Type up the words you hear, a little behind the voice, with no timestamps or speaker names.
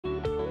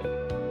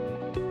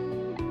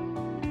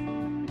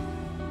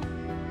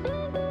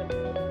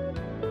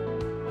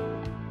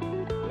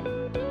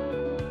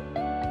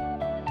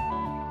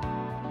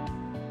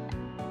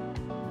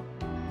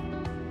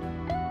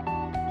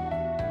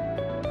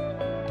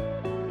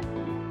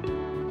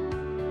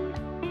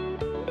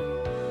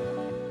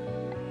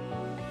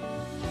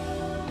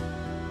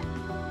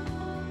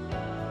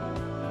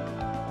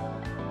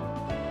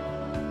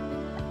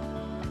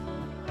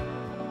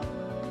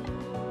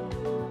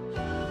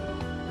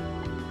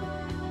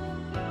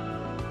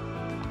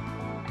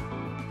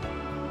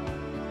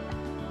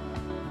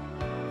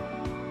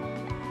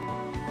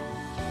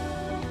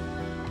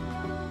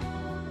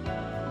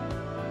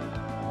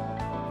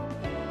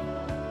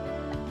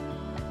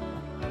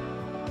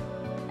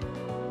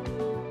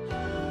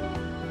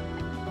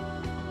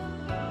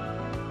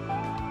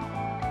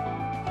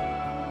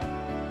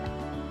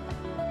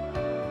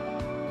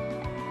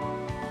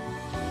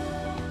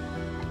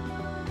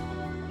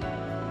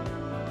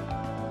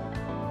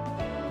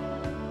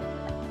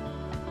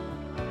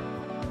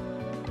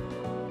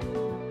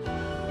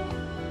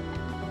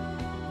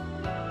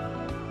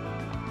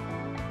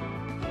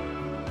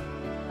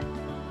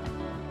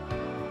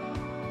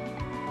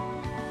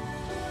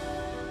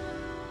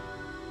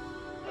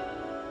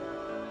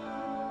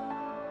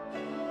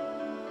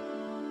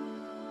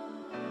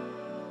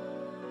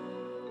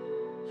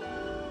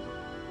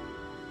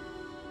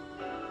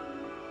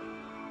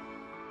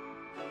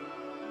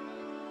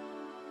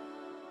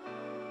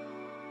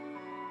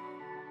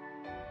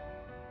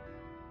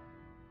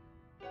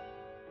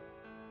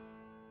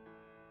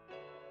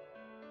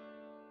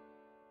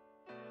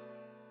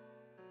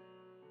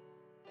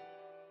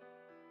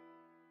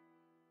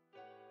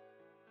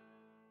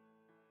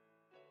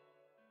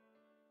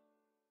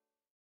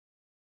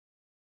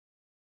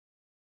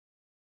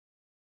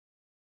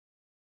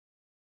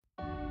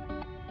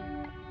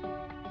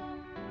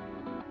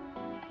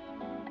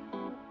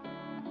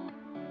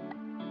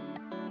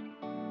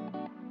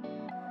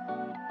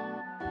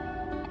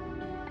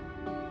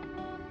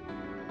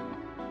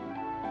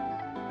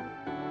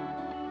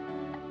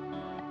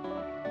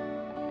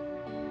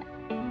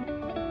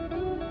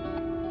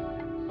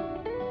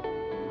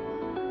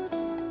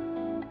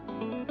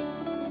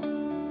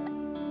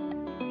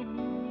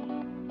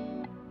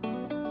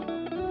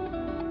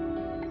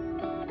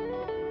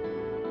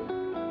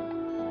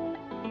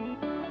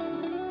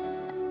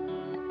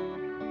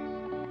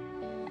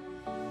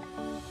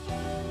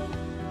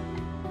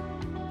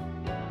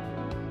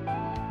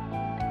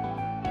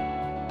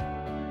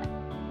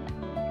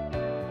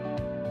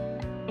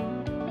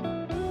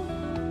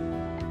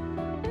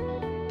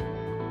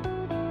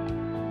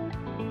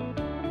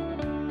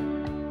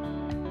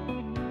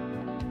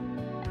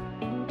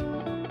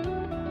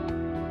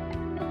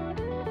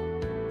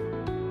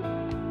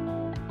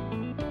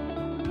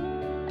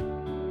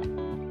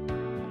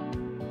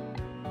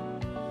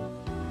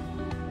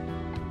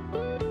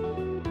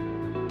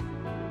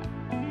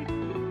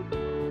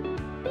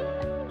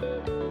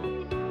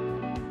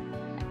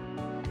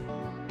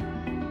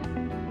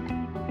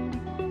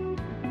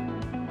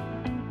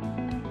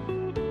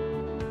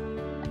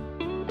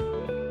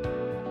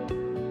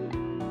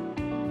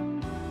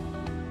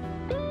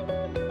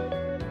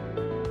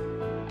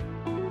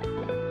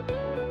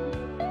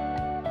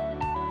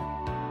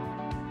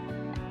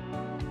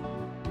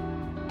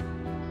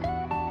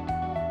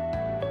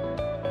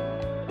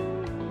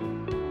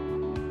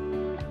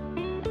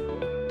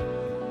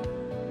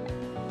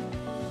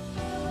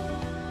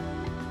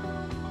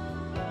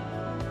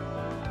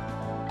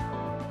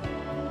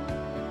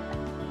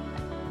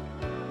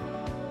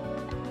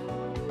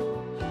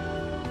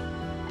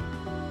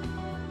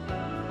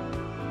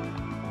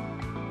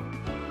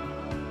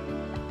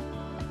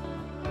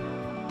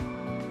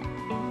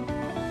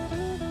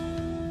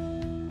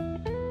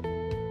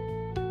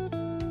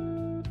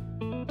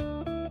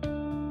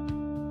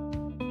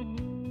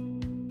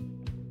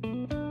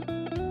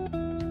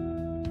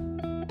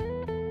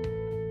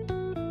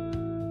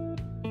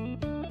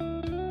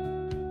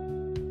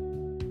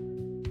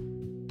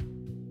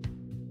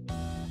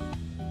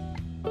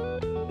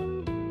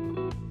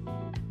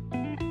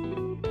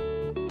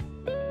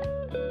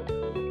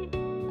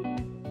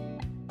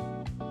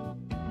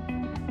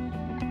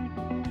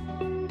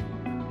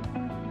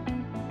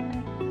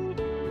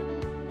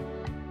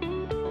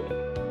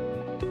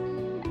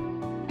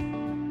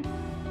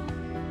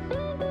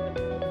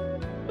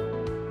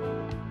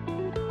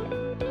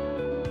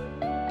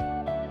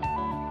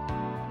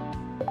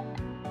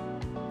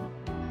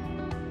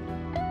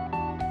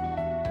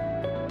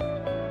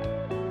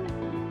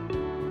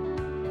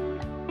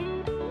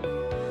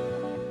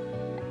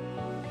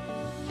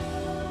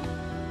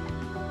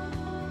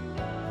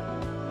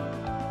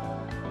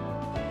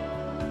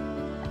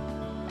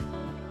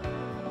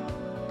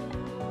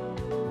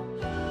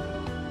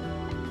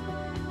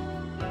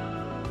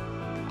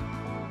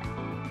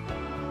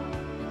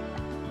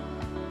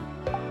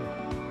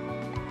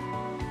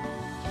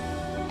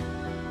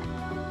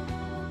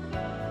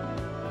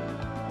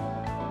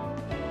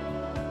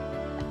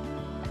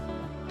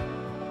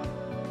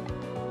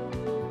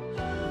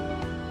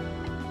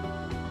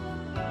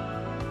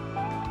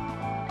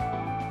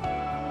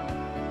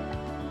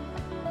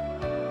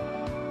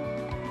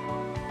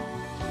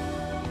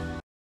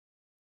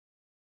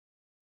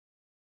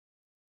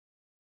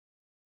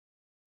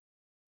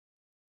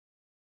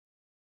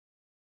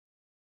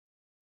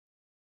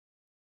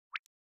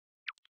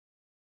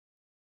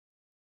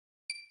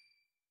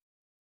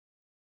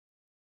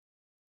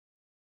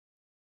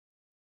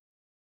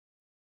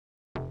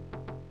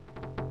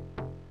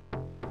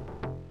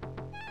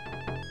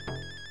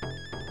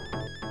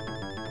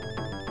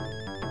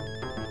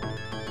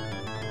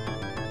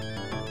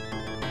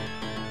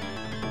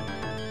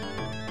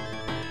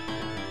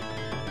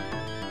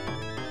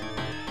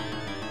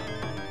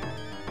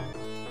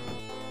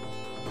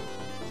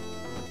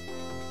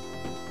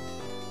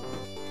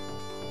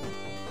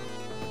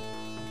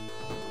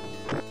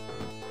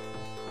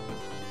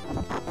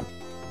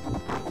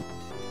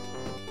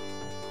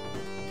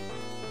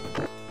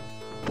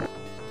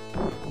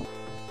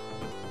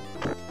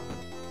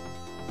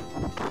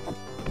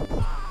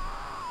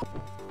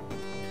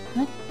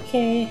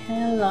Okay,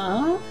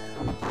 hello.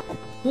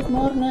 Good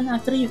morning,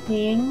 after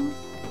evening.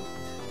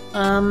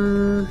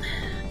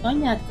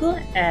 Konyaku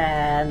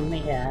and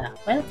yeah,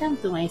 welcome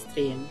to my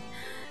stream.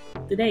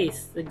 Today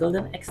is the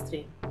Golden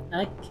Extreme.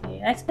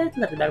 Okay, I expect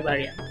the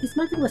Barbarian. His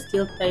mother was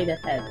killed by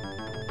that head.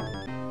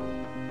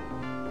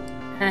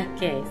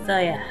 Okay, so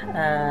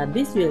yeah,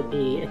 this will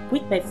be a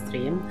quick bite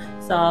stream.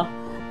 So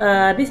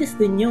this is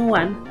the new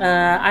one.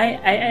 I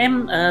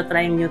am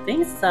trying new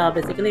things. So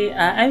basically,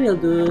 I will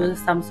do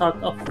some sort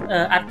of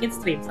arcade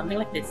stream, something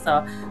like this.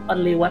 So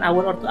only 1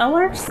 hour or 2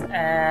 hours,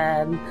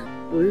 and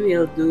we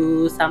will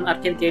do some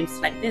arcade games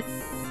like this,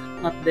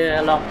 not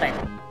the long time.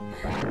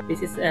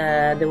 This is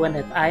the one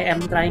that I am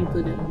trying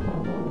to do.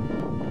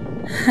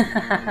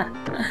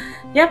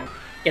 Yep,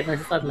 get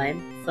messages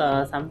online.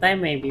 So sometime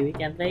maybe we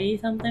can play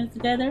sometime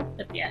together.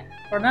 But yeah,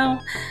 for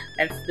now,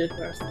 let's do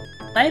first.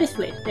 Irish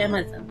Play, the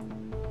Amazon.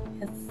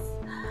 Yes.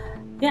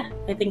 Yeah,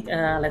 I think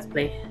let's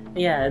play.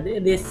 Yeah,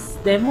 this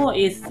demo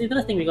is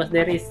interesting because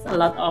there is a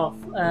lot of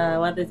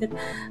what is it?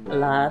 A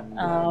lot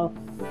of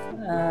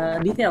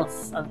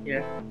details on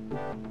here.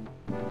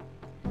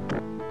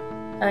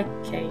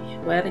 Okay,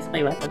 where is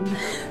my weapon?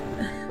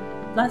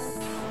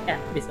 Plus,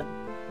 yeah, this one.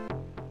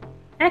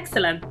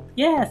 Excellent.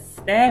 Yes,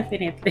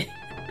 definitely.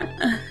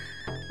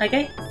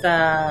 Okay, so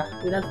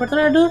without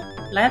further ado,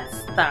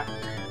 let's start.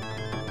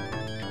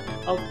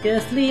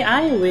 Obviously,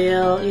 I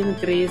will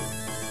increase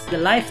the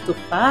life to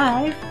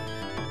 5.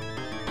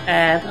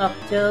 And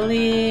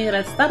actually,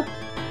 let's start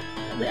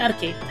the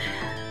arcade.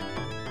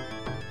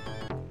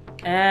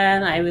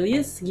 And I will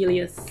use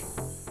Gilius.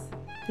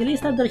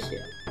 Gilius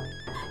Thundershield.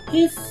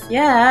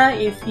 Yeah,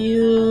 if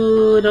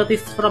you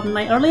notice from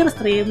my earlier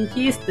stream,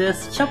 he's the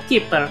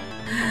shopkeeper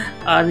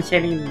on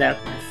Shining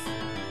Darkness.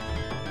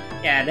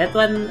 Yeah, that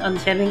one on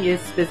Shining is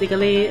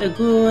basically a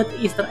good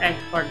Easter egg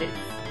for this.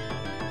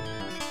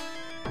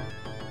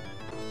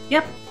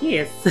 Yep, he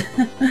is.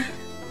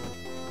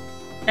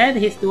 And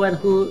he's the one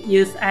who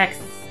used axe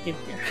in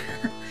here.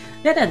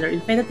 That other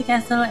invaded the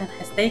castle and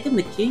has taken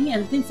the king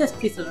and princess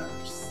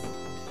prisoners.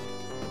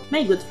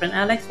 My good friend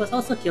Alex was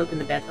also killed in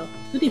the battle.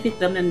 To defeat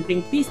them and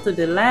bring peace to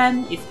the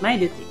land is my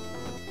duty.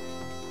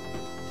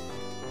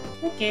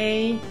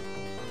 Okay.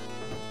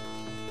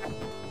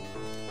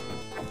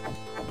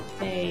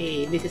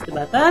 Okay, this is the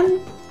button.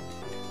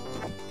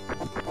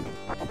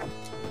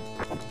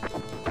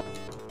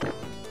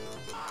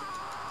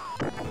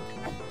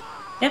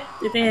 Yep,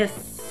 it is.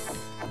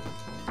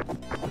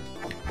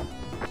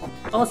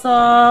 Also,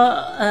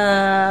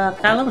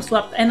 color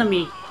swapped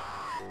enemy.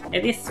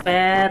 It is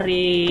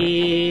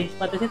very,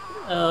 what is it?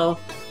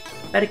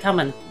 Very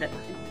common.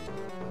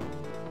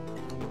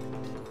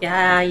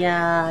 Yeah.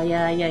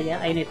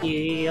 I need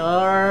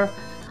your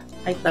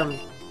item.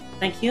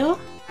 Thank you.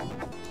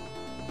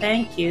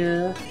 Thank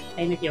you.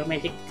 I need your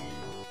magic.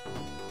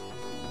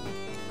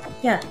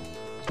 Yeah.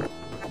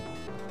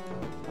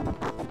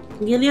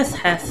 Gilius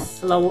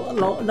has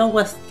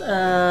lowest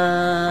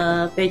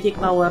magic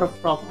power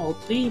from all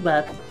 3,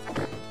 but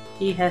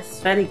he has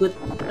very good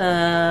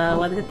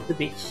what is it? The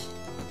damage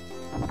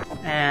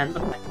and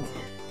attack.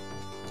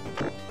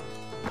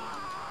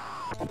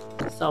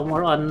 So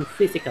more on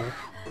physical.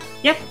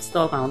 Yep,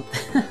 stall mount.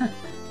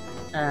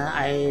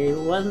 I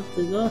want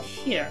to go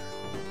here.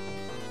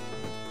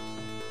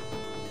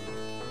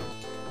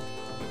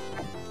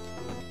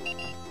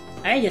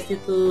 I just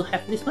need to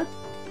have this one.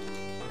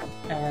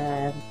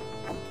 And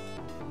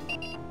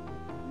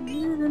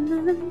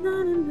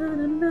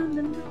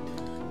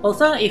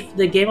also, if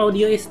the game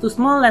audio is too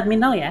small, let me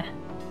know, yeah.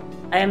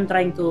 I am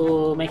trying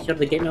to make sure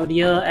the game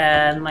audio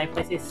and my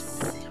voice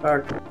is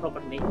heard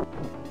properly.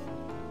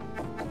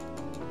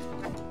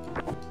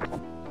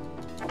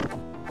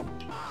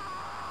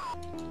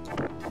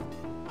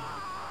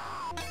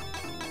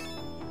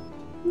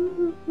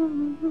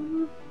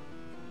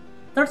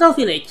 Turtle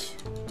Village.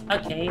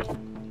 Okay.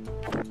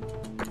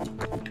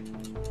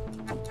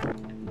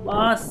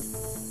 Boss.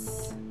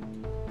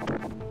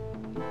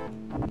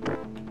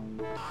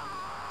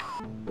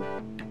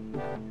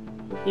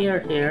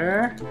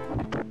 Here.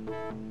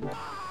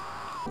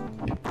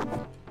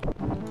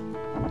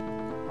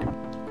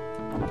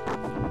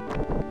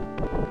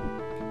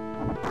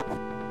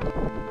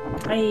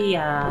 I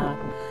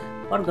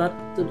forgot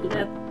to do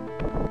that.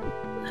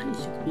 It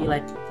should be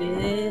like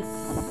this.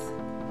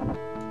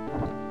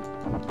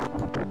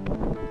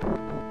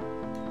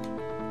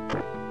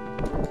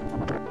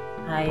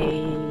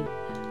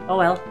 Oh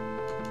well.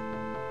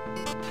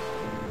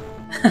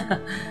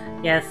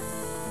 Yes.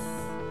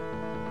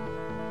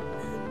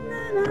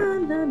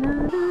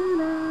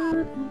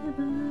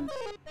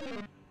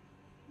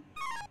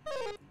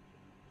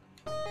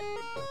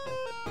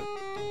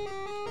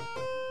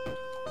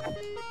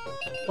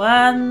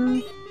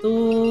 One,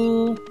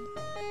 two.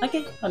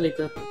 Okay, only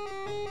 2.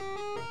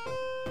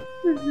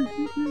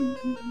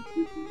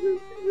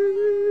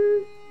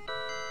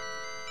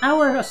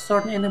 Our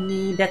sworn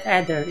enemy, that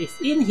adder, is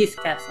in his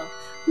castle.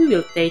 We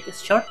will take a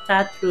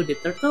shortcut through the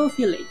turtle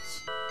village.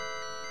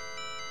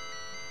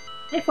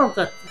 I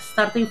forgot,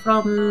 starting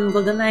from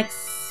Golden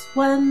Axe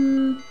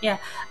X1, yeah,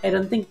 I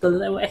don't think the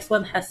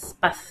X1 has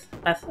path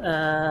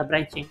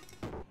branching.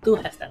 2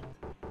 has that.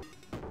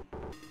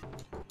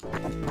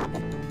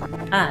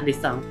 Ah,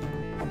 this song.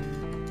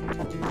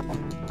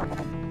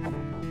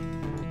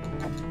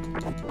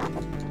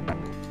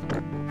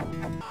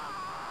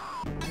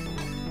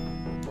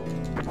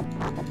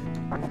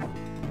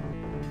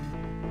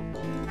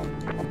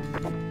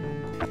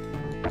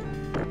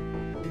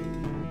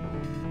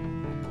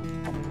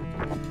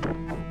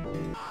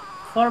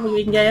 For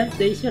Green Giants,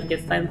 they should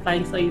get time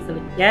flying so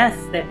easily. Yes,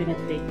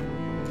 definitely.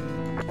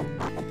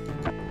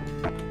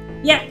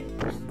 Yeah!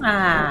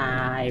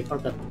 Ah, I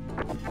forgot.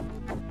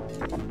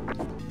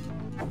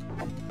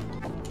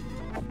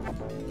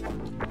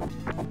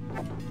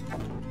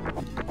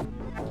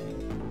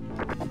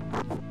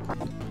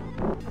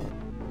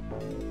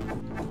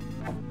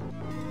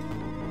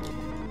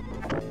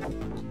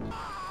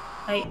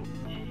 I...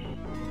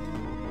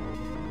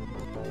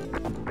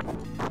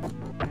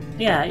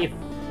 Yeah, if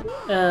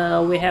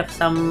we have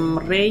some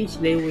range,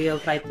 they will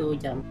try to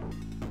jump.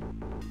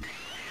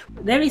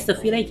 There is a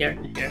villager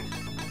here.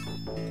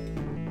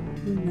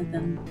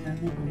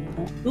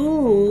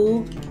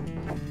 Ooh!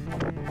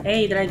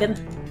 Hey, dragon.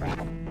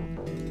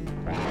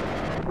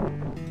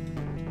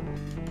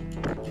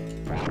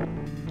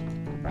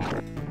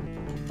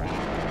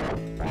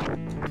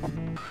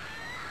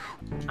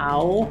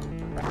 Ow.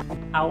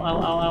 Ow, ow,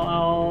 ow, ow,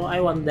 ow. I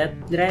want that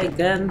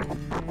dragon.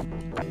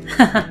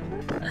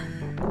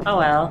 Oh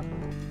well.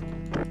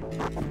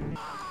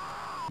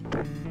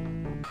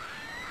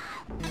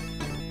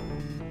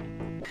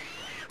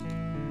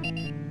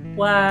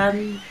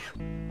 One,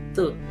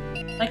 two.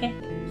 Okay,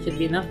 should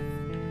be enough.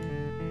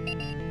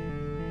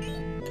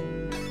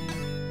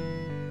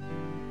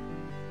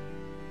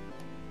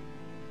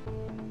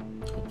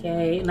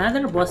 Okay,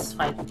 another boss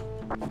fight.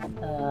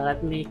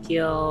 Let me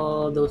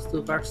kill those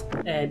two first.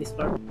 This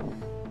first.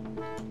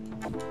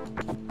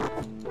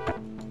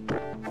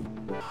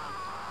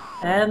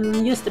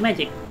 And use the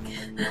magic.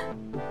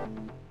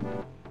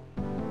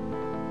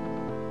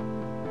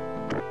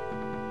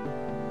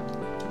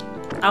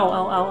 Ow, ow,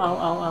 ow, ow,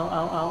 ow, ow,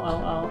 ow, ow, ow,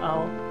 ow,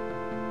 ow.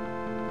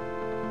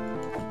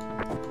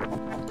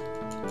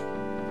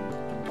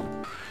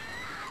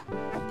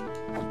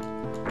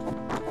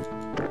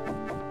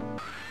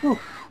 Whew.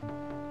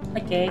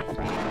 Okay.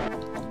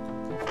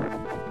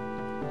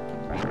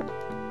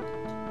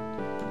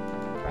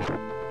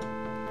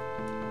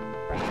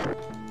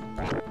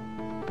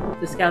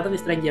 The skeleton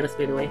is dangerous,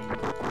 by the way.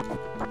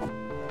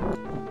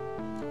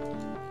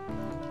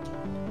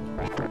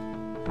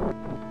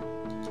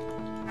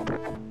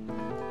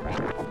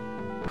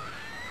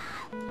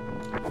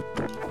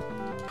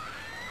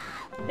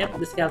 Yep,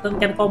 the skeleton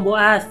can combo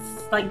us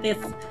like this.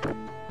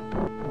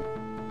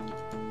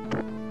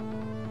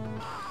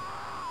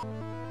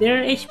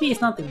 Their HP is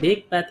not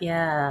big, but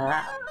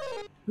yeah,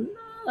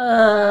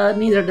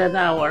 neither than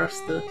ours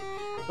too.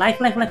 Life,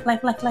 life, life,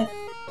 life, life, life.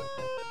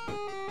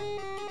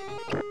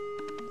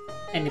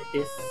 I need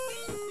this.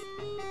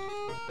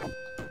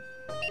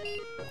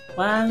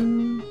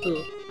 1,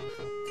 2,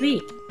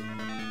 3.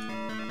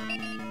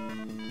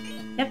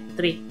 Yep,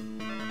 3.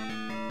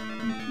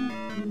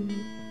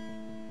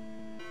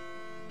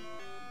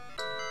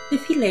 The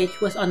village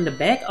was on the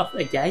back of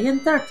a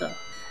giant turtle.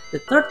 The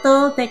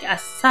turtle takes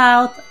us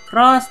south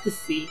across the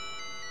sea.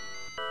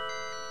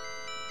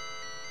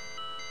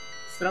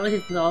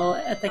 Strongest is all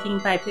attacking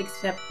types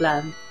except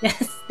land.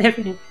 Yes,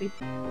 definitely.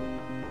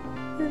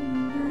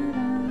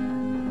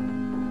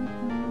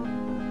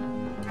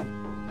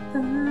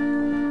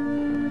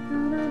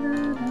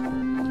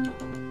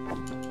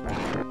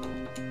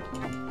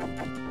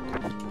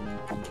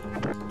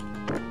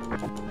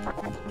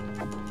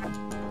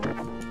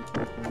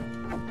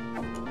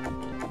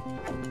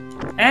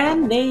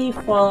 And they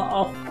fall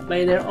off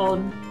by their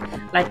own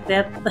like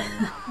that.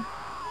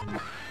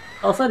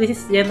 Also, this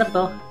is giant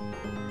turtle.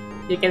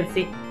 You can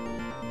see.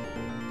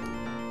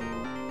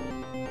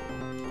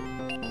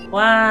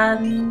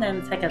 1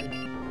 and second.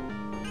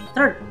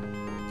 Third.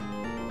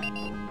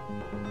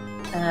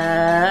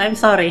 I'm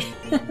sorry.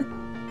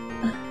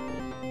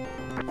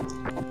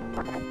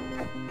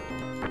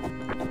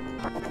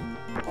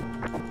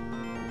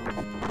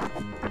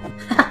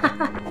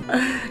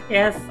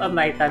 Yes, on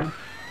Titan.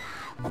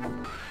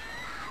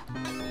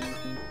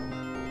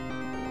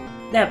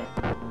 Depth.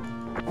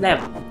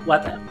 Depth.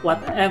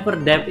 Whatever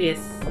depth is,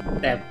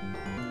 depth.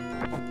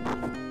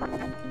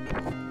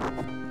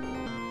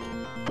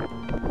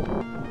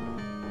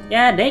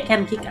 Yeah, they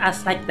can kick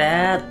us like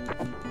that.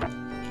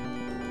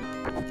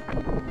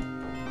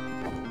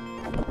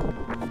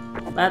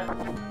 But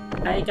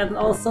I can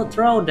also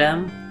throw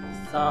them,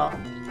 so...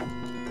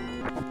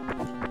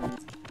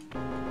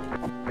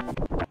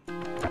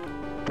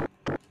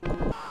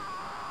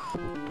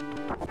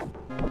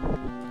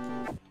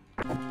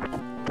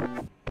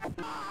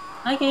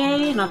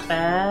 Okay, not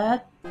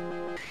bad.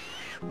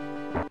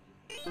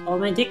 All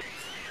magic,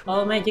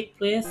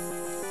 please.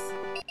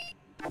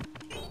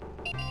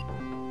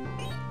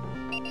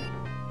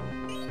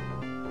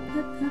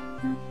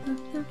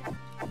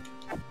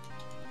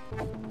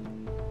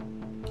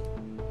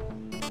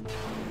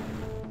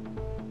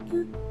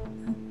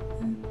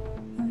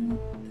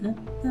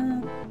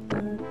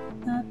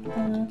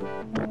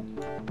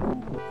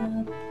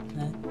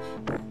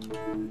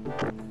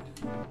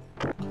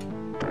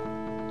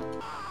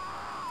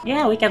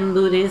 Yeah, we can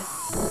do this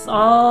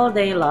all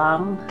day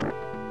long.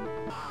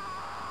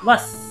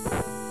 Boss!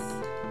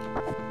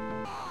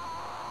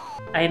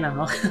 I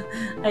know.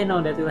 I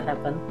know that will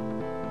happen.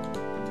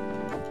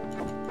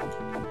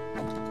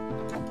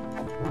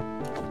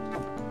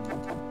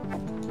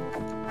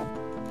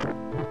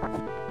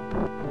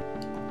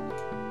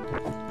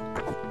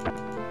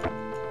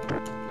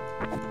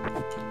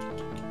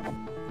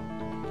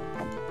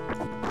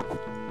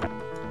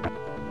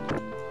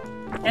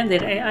 And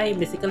then AI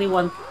basically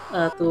want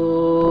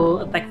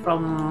to attack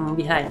from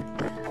behind.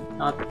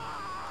 Not...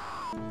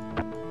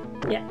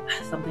 Yeah,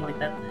 something like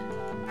that.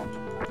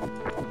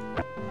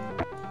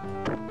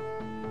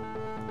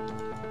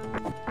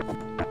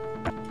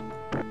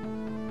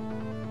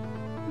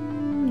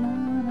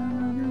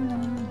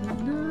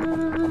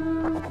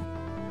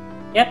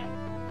 Yep.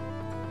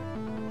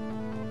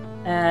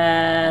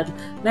 And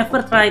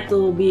never try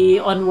to be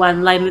on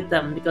one line with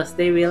them because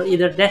they will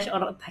either dash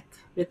or attack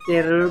with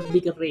their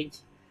bigger range.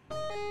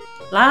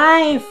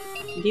 Life!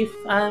 Give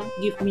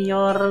me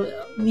your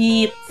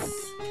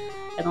meats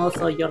and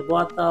also your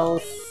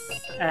bottles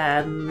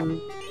and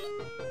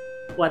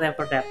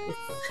whatever that is.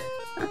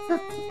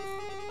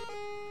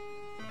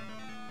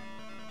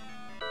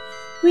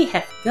 We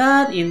have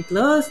gone in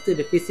close to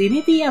the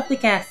vicinity of the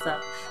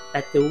castle,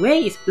 but the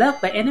way is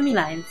blocked by enemy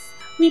lines.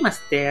 We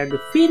must dare the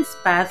Fiend's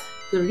path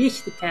to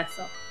reach the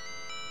castle.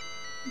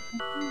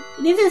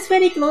 This is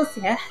very close,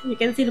 yeah? You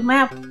can see the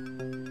map.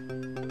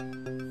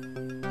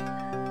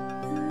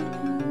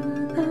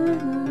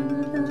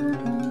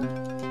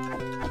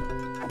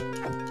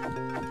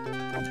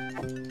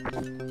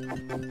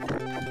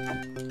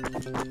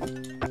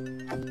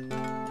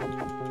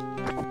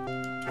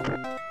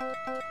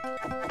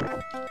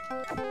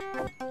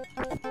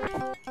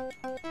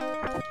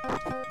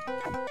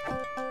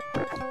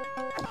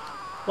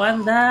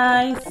 One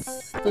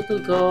dice, two to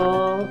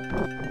go.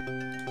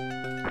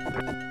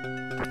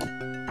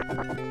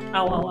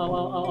 Ow, ow, ow,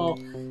 ow, ow, ow.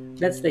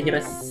 That's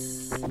dangerous.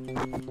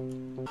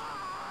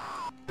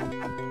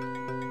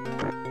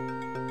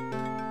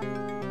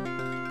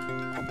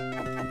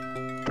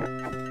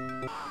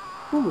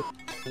 Ooh.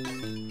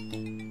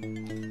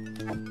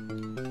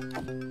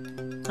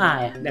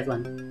 Ah, yeah, that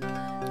one.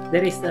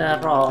 There is a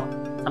roll,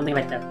 something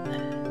like that.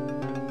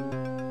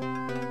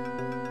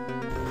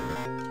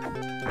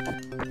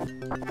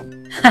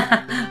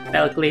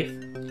 Fell cliff.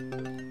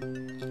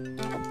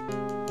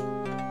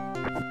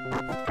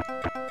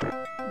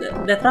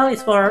 The roll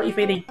is for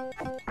evading.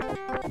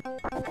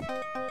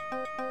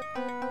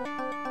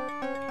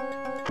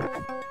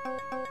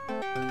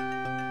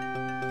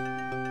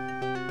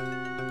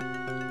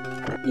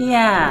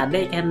 Yeah,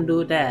 they can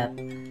do that.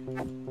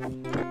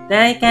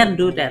 They can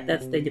do that.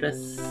 That's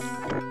dangerous.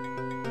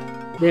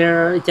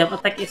 Their jump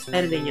attack is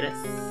very dangerous.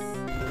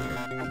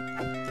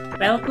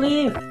 Fell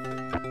cliff.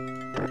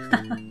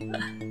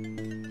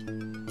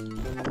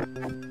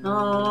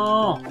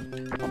 No.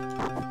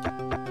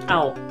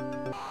 Ow.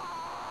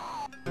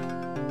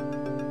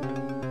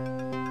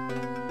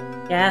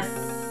 Yes.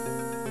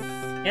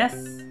 Yes.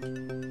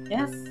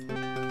 Yes.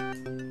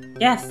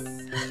 Yes.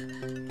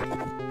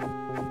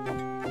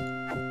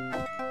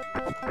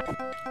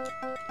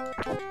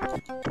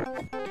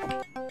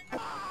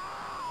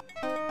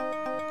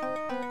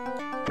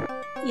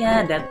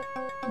 Yeah,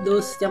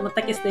 those jump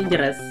attack is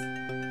dangerous.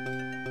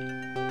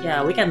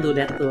 Yeah, we can do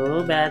that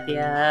too, but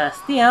yeah,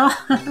 still.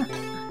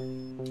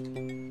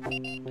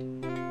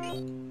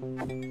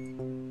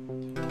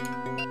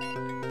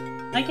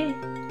 Okay,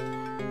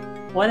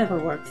 whatever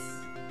works.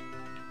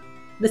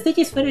 The stage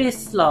is very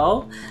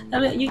slow. I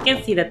mean, you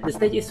can see that the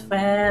stage is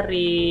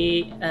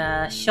very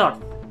short.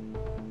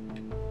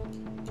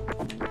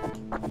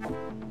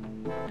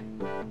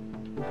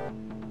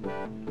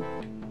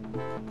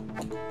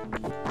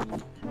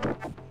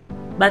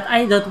 But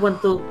I don't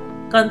want to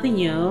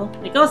continue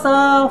because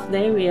of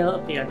they will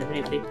appear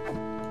definitely.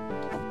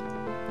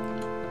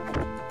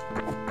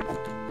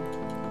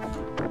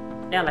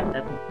 Yeah, like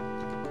that.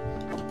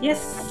 Yes,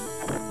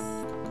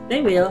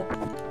 they will.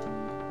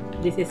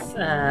 This is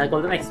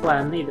golden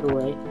X1 either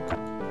way.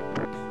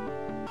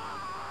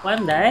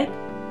 One died.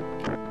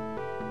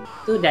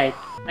 Two died.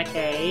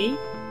 Okay.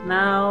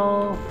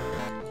 Now,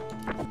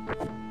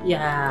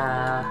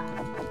 yeah.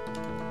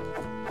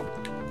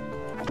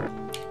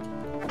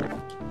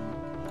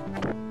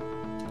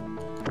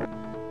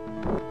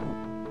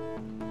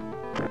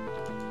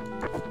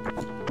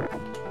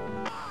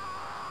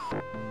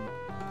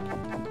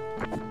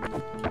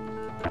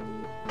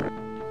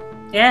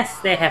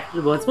 Yes, they have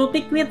two bones. Will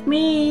pick with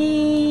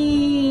me.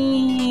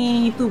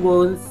 Two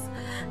bones.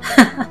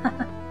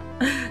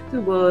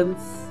 Two bones.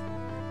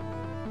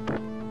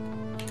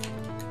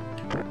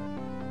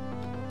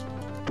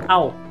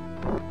 Ow.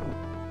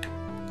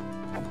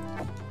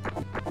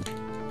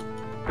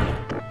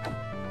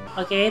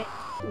 Okay,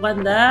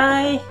 one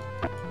die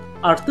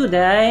or two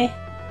die.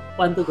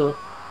 One to go.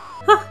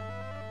 Huh.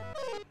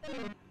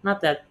 Not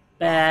that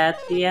bad,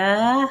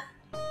 yeah.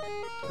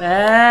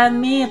 Bad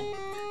meat.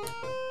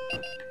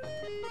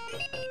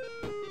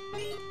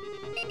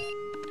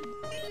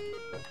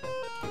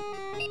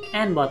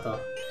 and bottle.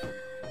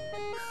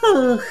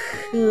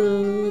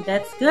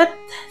 That's good.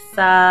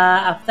 So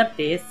after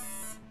this,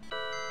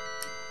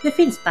 the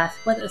Finns pass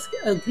what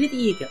a great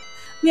eagle.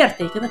 We are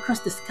taken across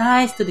the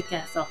skies to the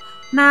castle.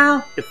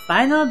 Now the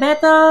final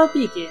battle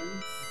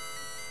begins.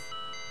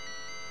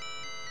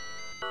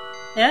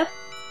 Yep.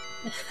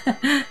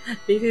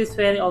 This is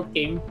very old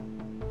game.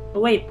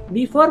 Wait,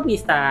 before we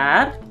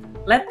start,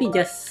 let me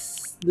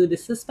just do the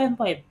suspense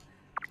point.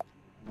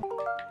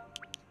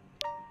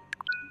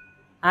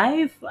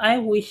 I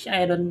wish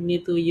I don't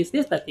need to use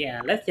this, but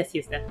yeah, let's just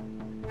use that.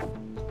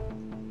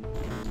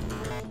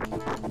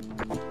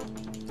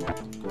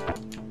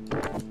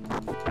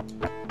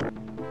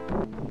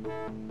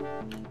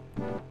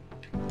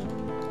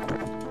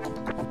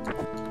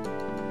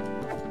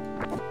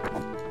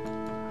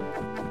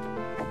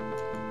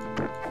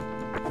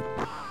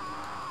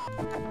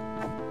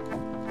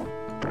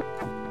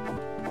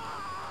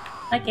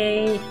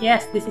 Okay,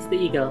 yes, this is the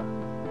eagle.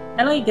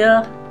 Hello,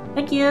 eagle.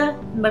 Thank you.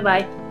 Bye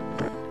bye.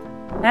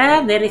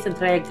 And there is a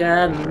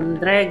dragon.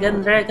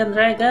 Dragon, dragon,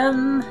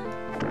 dragon.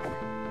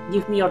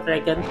 Give me your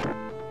dragon.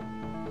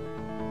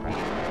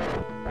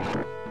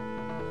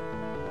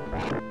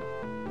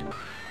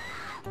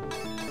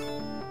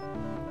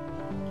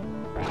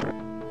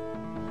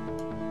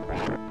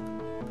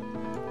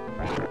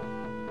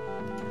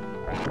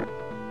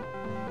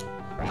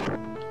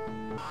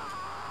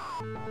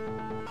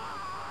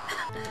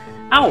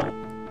 Ow!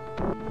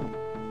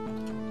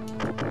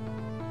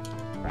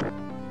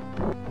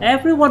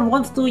 Everyone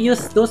wants to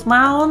use those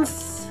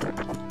mounts.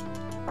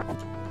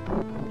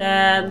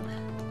 Then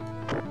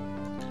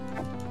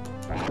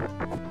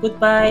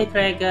goodbye,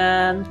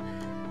 dragon.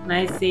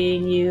 Nice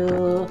seeing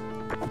you.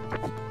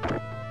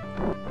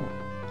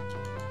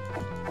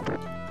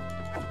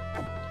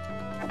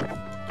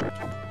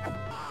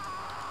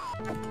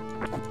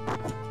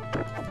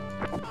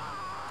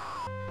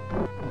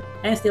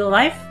 I'm still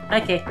alive?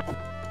 Okay.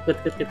 Good,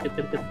 good, good, good,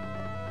 good, good.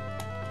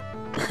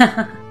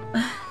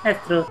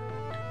 That's true.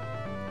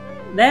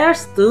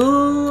 There's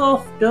two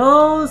of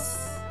those.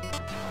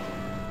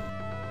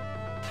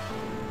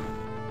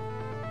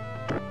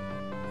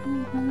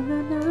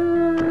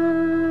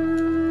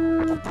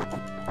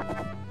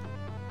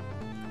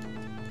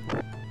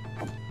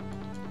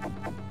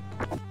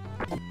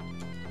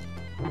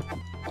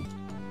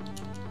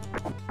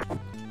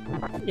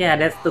 Yeah,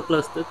 that's too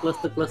close, too close,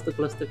 too close, too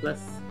close, too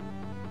close.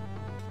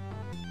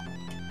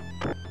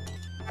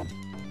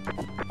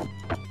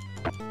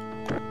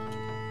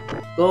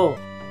 Go.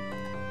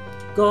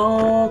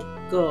 Go,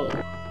 go.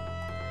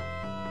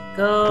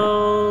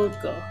 Go,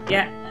 go.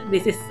 Yeah,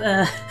 this is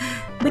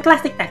the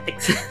classic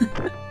tactics.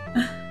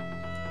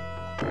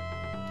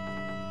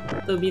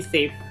 To be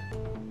safe.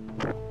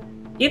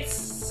 It's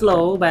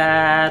slow,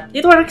 but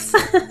it works.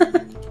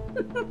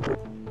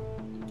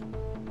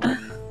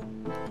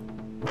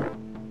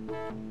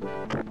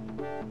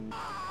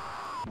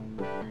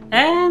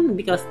 And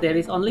because there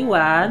is only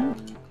one,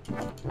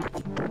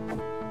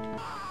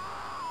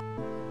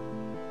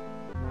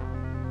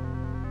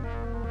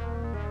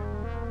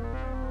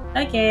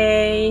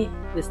 okay,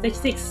 the stage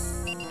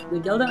 6, the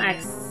golden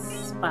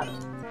axe part.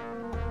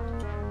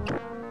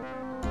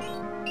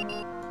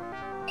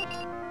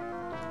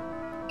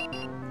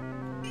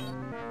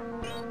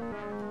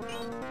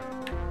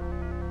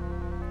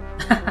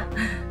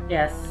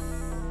 Yes.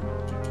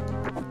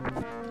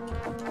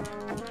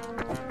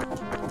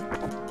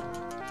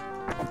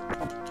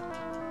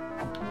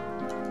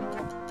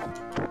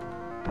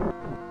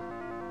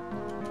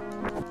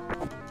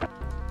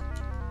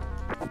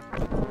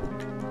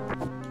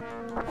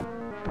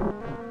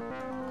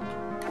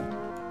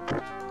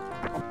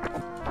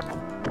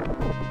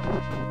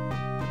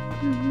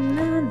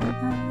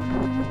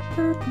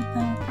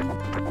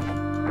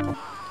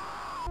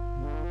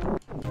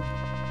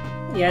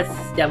 Yes,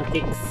 jump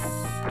kicks.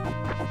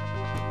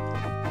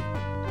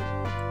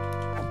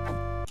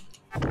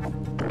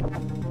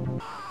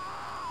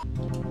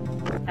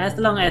 As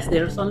long as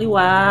there's only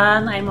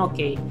one, I'm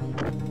okay.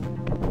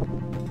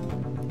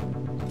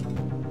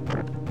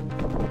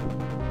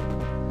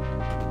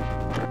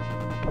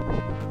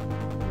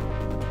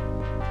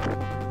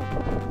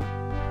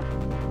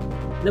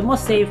 The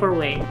most safer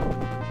way.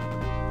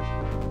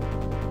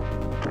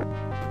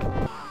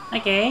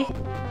 Okay.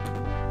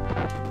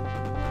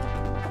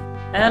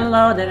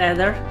 Hello, that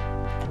other.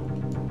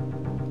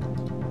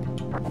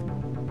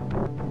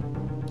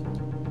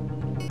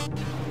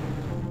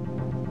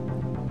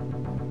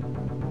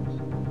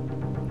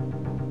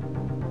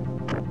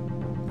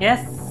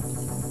 Yes.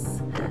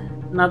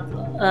 Not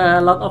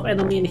a lot of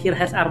enemy in here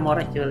has armor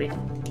actually.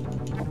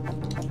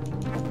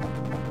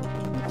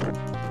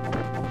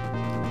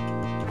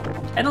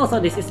 And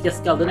also this is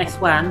just Golden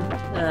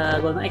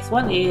X1. Golden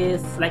X1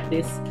 is like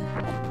this.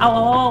 Ow,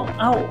 ow,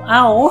 ow,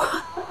 ow.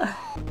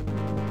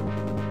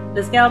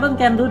 The skeleton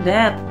can do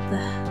that.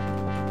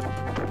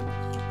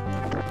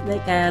 They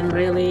can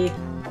really...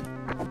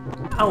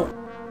 Ow.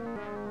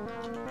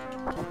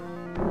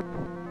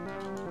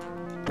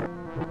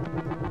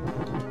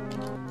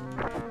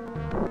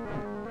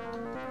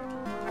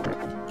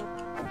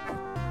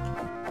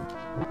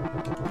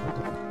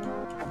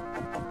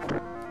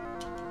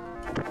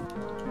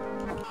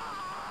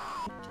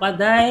 What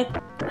died?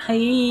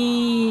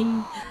 Hey.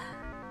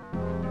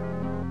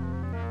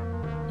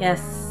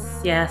 Yes,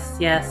 yes,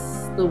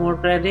 yes. 2 more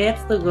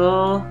credits to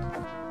go.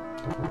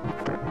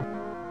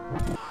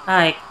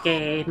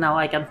 Okay, now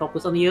I can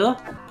focus on you.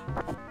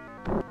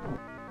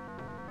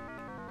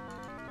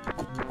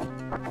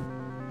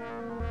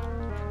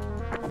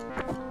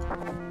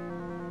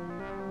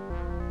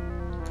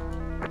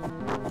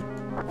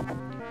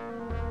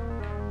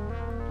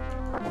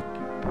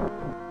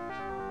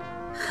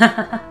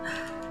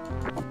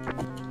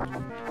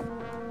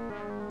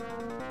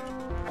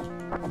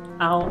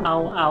 Ow,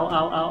 ow, ow,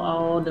 ow, ow,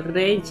 ow. The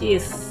rage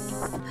is...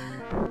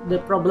 The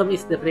problem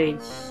is the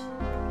rage.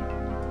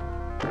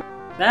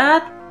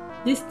 But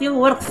this still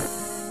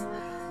works.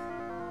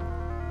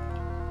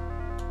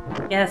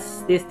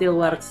 Yes, this still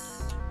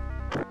works.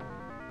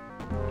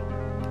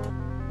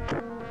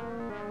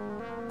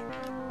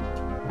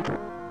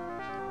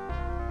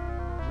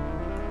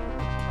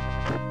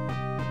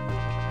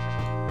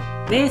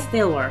 This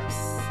still works.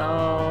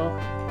 So...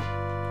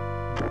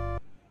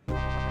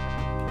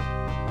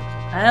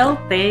 I'll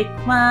take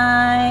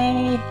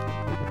my...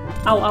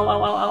 Ow, ow, ow,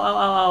 ow, ow, ow,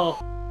 ow, ow.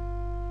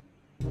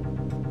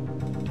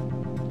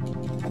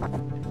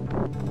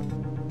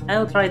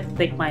 I'll try to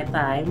take my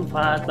time,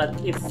 but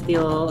it's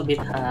still a bit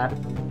hard.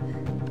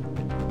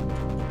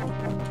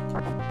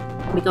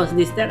 Because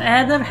this third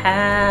adder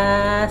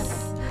has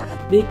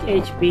big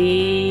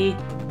HP.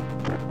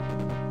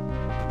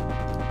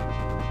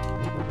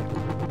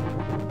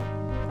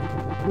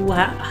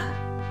 Wow.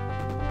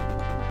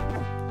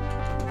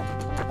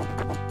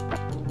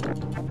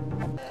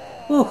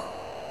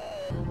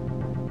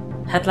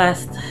 At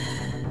last.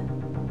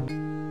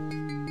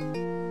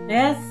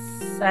 Yes,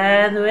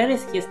 and where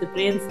is Kiss the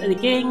Prince, the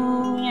King,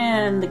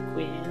 and the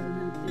Queen,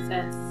 and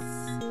Princess?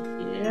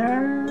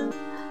 Here.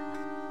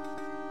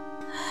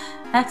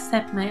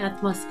 Accept my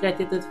utmost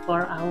gratitude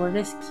for our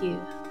rescue.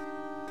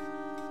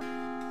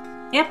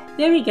 Yep,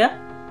 there we go.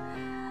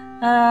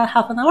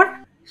 Half an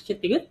hour? Should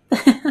be good.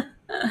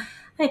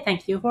 I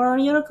thank you for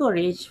your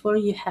courage, for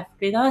you have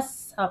rid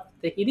us of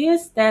the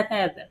hideous Death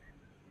Adder.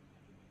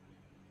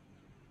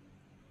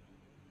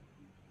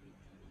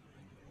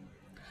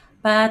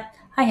 But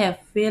I have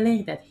a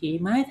feeling that he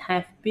might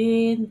have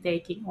been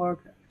taking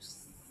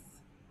orders.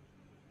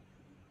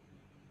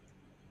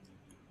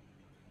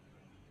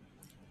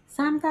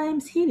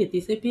 Sometimes he did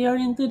disappear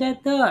into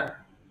that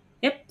door.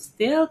 Yep,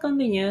 still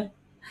continue.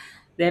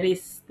 There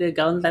is the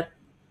gauntlet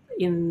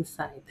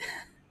inside.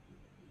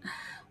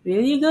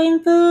 Will you go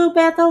into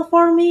battle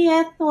for me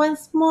yet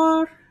once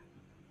more?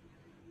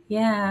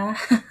 Yeah.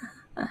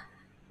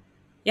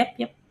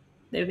 Yep,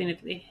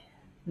 definitely.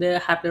 The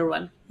harder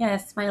one.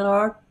 Yes, my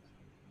lord.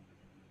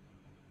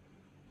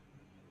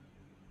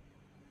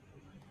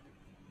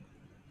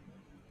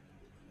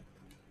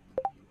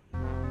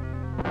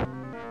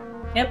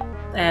 Yep,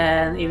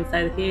 and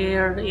inside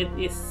here it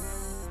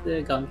is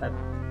the gauntlet.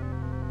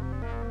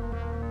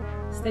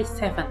 Stage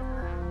 7.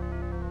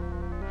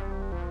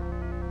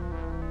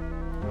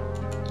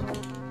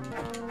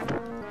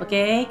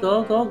 Okay,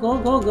 go, go, go,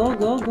 go, go,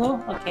 go,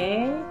 go.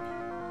 Okay.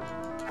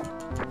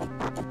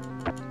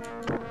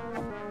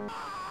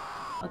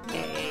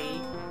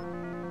 Okay.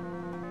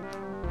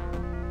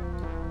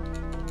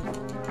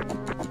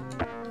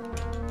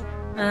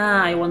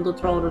 I want to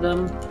throw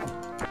them.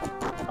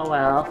 Oh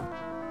well.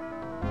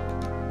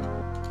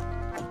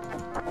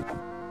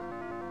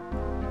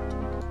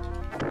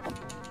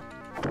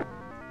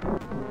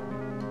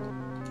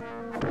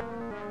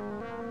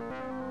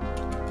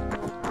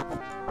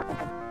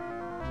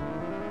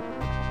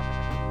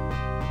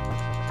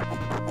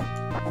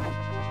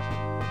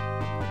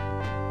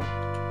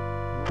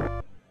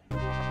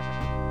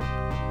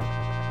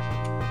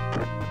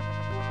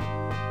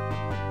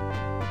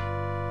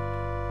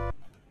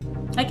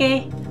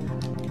 Okay.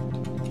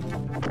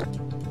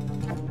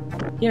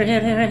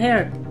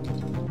 Here.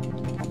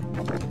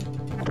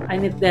 I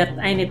need that.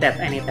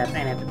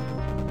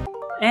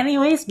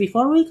 Anyways,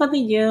 before we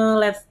continue,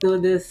 let's do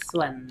this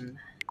one.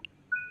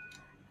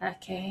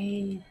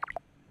 Okay.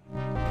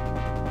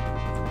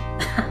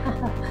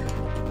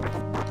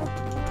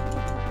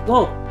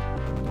 Go.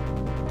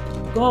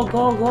 Go.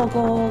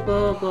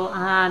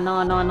 Ah,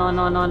 no.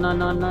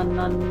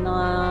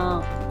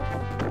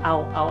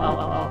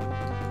 Ow.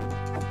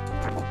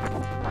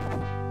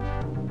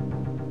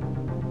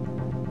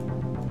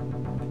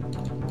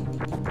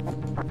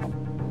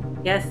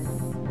 Yes.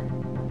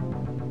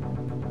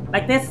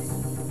 Like this.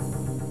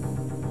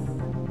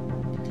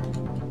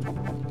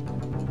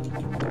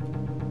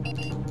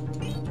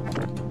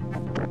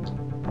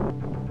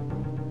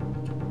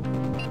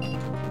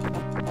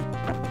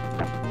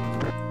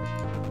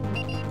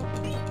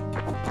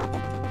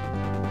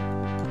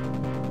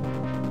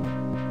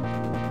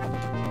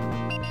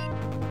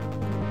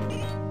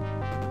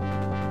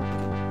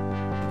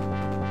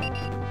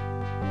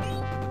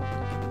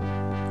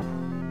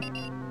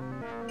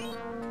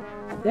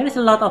 There is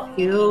a lot of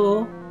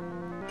you.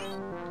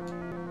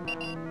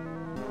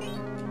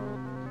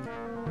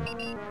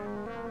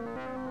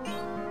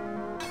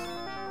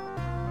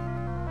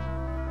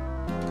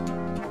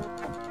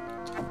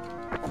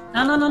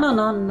 No, no, no, no,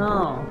 no,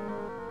 no.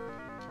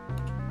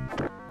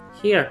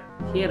 Here,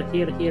 here,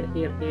 here, here,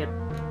 here, here.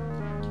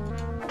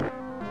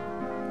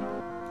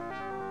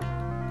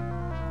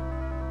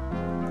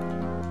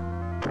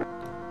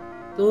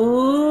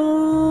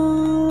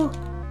 Two,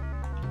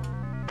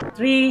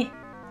 three,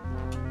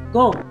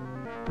 go.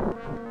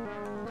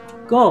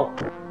 Go.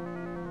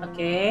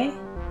 Okay.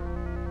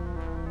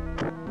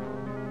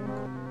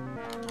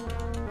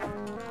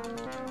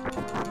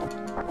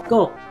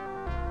 Go.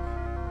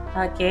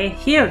 Okay,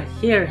 here,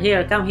 here,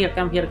 here. Come here,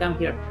 come here, come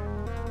here.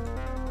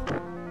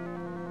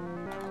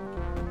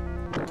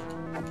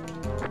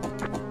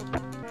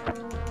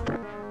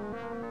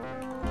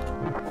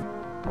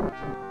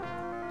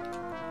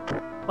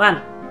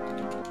 One.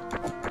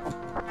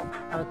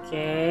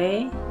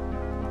 Okay.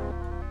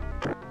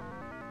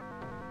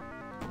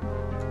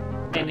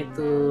 I need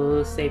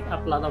to save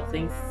up a lot of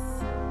things.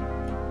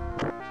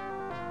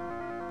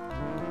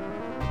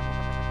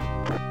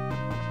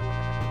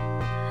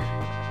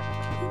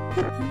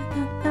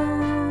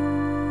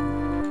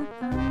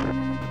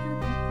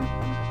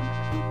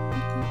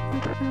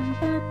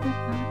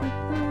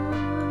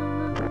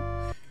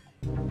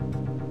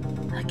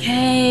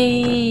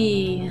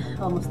 Okay,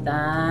 almost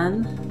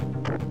done.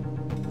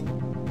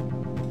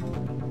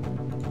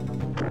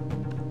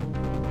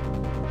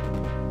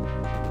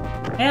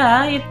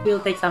 Yeah, it will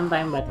take some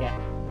time, but yeah.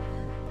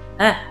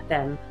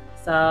 Then,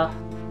 so,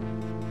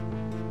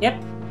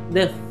 yep,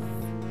 the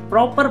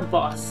proper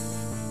boss.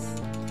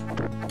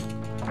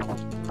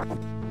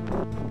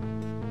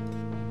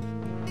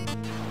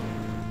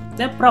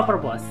 The proper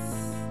boss.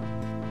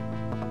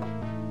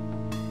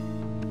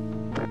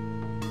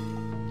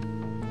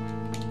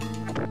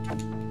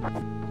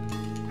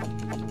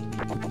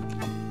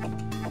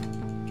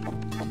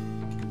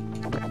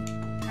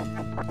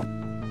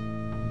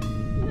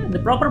 The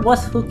proper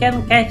boss who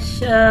can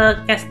cast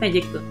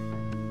magic too.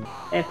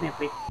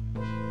 Definitely.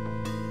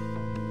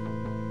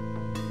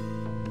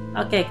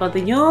 Okay,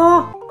 continue.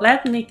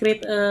 Let me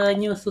create a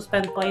new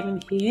suspend point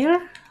in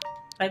here.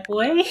 Right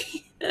away.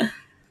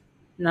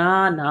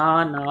 No,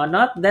 no, no,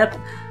 not that.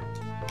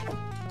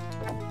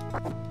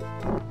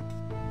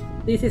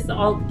 This is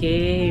old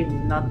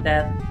game, not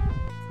that.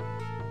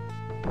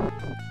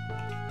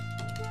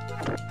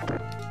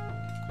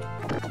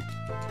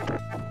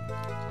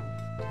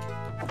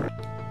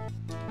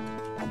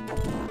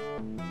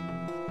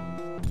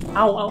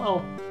 Ow, ow,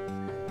 ow.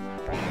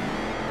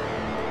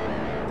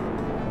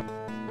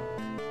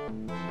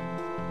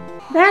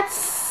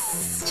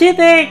 That's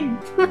cheating!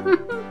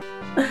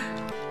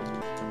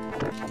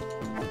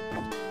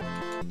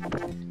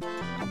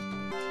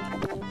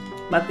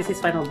 But this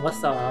is final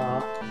boss, so...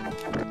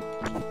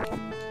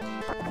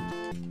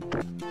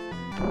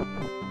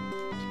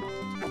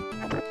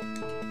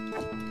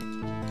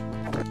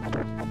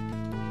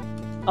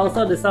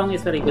 Also, the song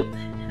is very good,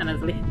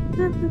 honestly.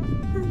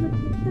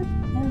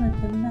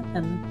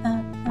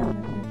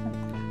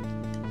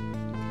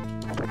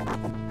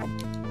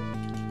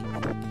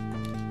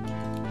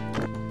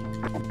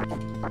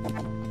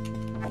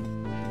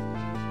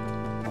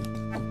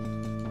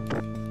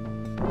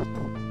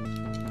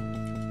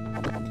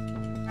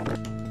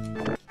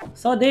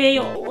 So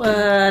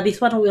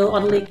this one will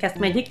only cast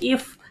magic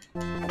if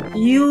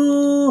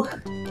you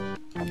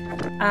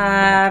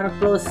are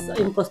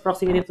in close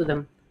proximity to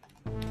them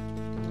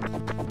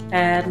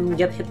and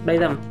get hit by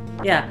them.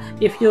 Yeah,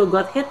 if you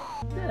got hit,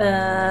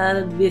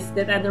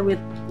 that other will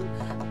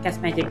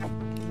cast magic.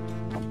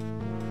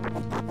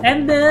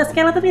 And the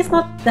skeleton is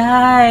not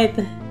died.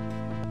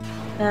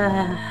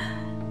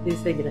 This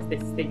is dangerous.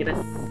 This is dangerous.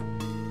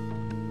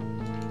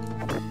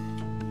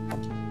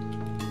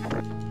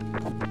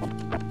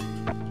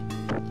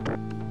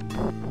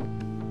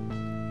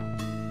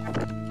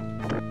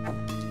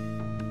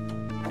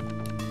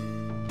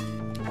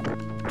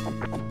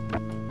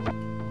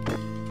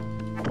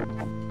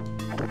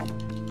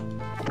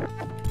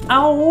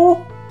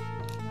 Ow!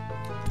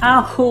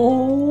 Ow!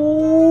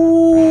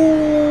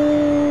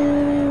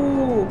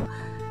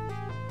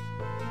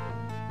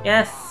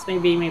 Yes,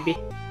 maybe.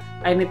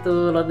 I need to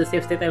load the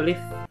save state, I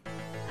believe.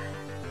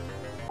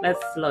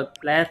 Let's load.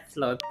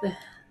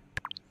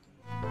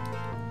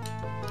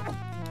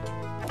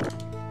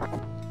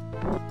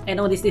 I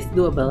know this is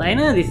doable.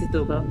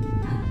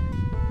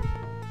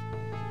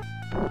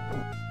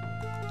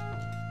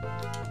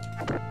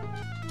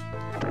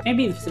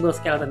 Maybe invisible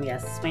skeleton,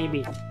 yes,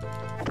 maybe.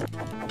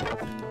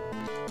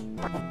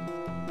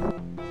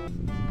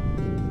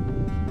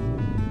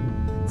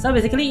 So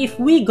basically, if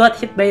we got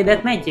hit by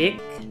that magic,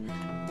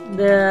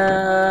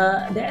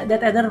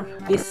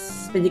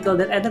 this magical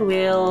that other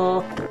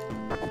will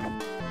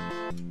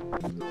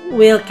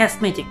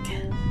cast magic.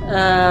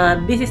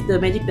 This is the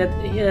magic that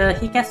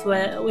he casts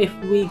if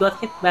we got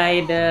hit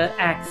by the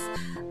axe,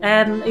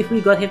 and if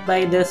we got hit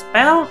by the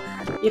spell,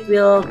 it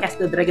will cast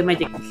the dragon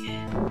magic.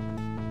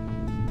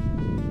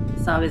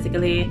 So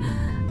basically,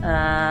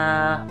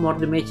 more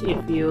damage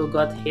if you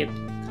got hit.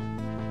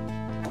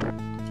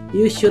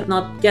 You should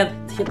not get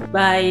hit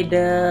by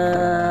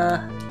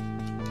the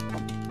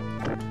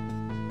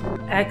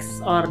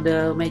X or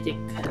the magic.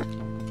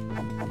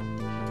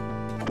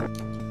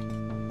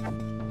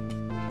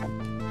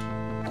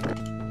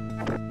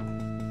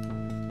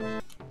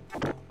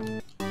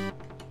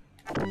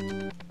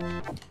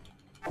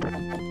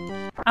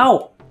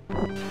 Ow!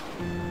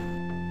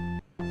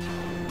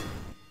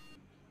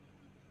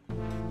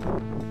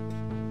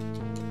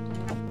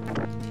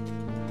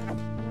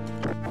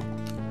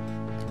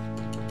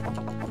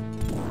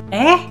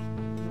 Eh?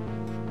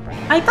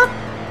 I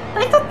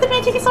thought the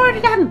magic is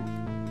already done.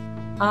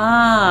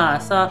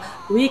 Ah, so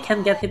we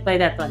can get hit by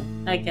that one.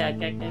 Okay.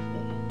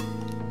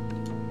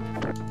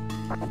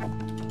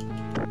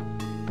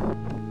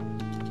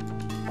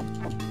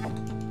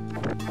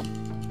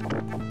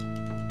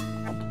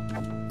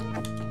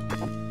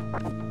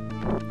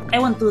 I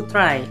want to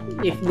try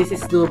if this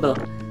is doable.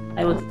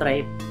 I want to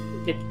try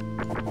it.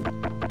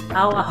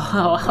 Ow.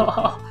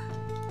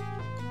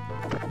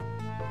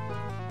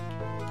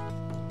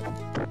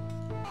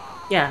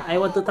 Yeah,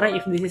 I want to try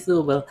if this is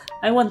doable.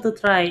 I want to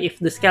try if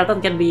the skeleton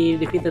can be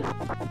defeated.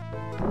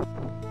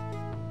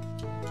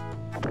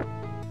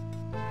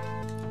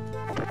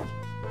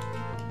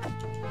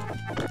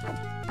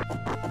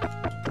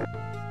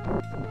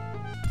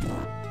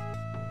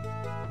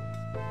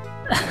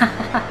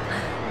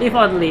 If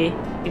only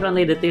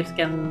the thieves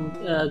can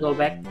go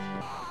back.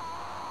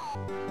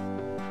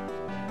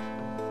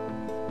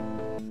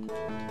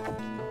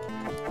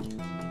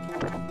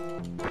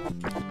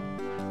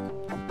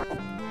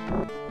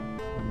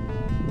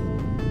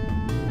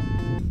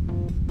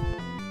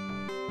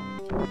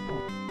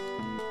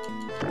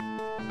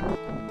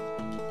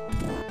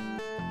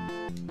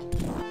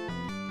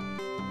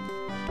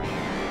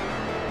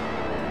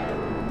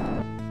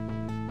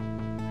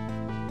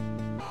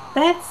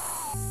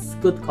 That's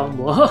good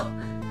combo.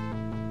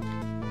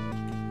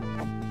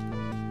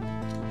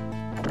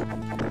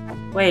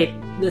 Wait,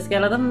 the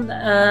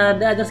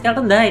other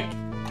skeleton died.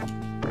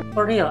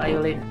 For real,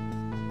 Ayulin.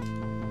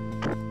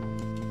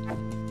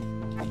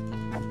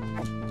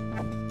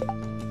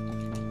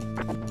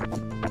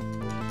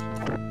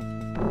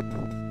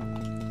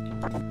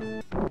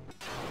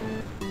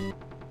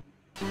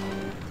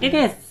 It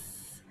is.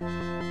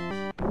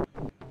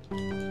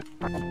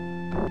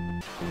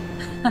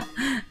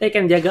 They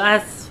can jaga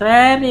us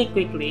very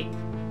quickly.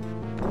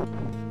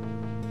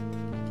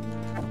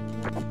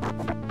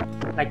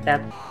 Like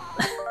that.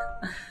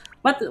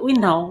 But we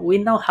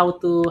know how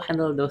to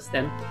handle those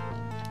then.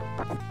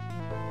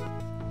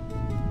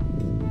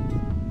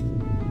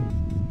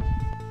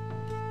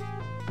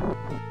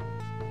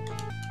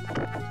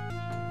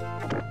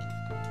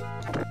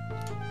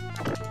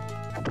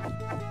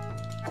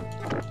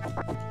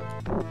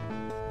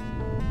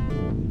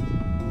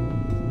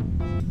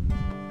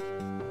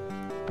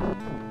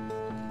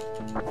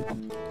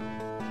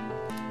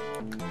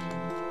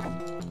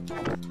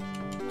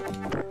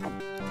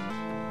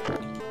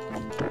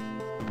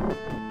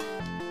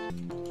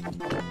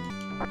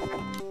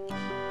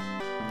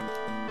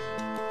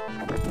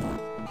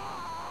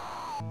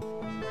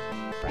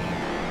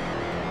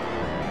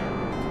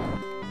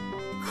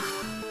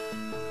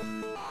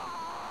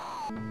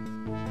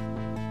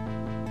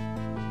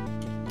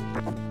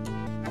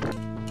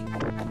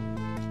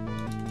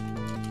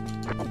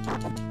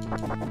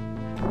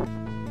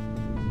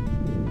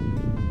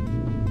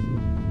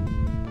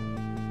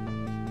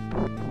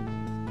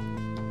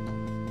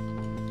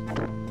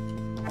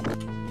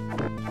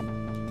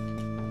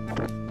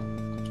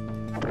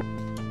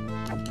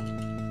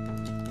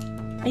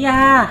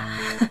 Yeah.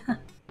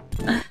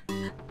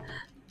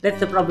 That's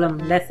the problem.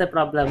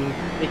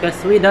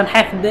 Because we don't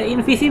have the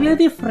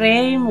invisibility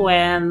frame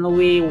when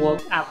we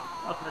walk up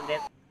after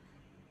that.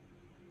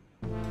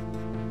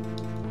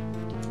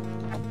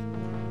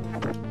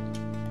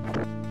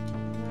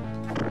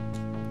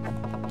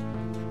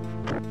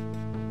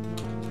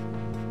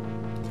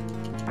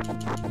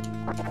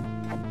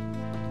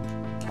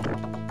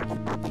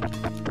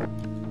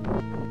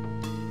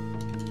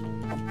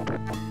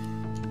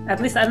 At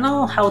least I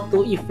know how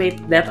to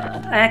evade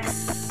that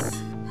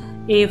X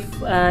if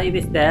it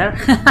is there.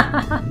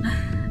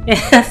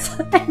 Yes,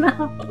 I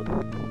know.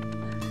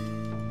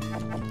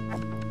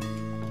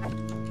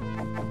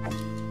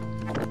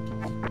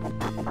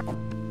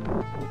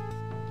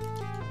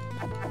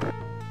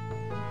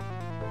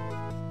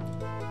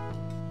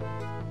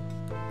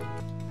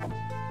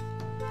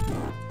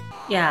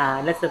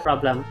 Yeah, that's the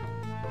problem.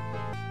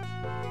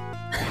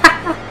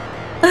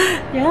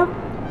 Yep,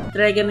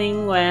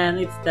 dragoning when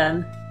it's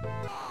done.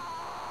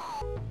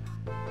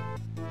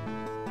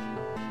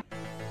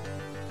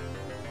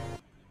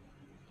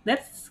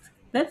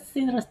 That's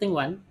interesting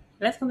one.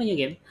 Let's continue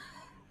again.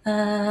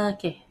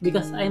 Okay,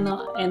 because I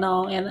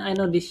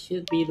know this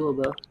should be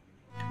doable.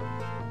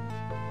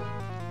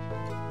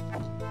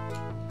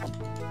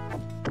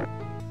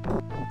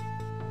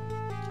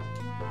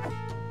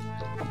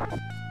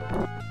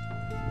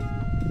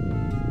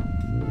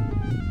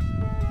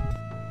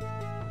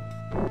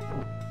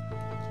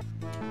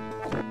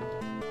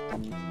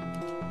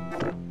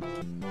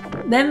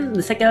 Then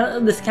the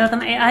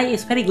skeleton AI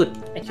is very good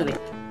actually.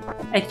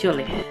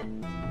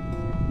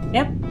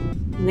 Yep,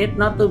 need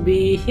not to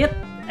be hit,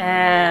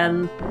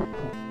 and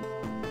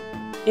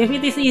if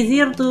it is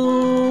easier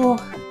to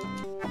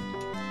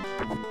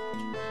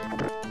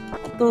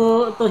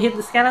hit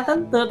the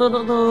skeleton,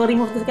 to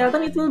remove the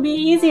skeleton, it will be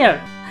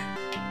easier.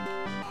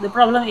 The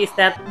problem is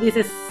that this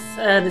is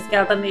the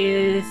skeleton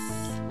is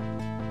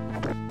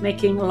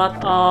making a lot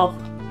of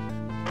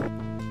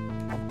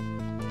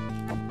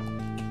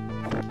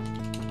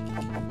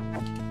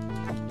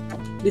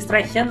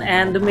distraction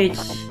and damage.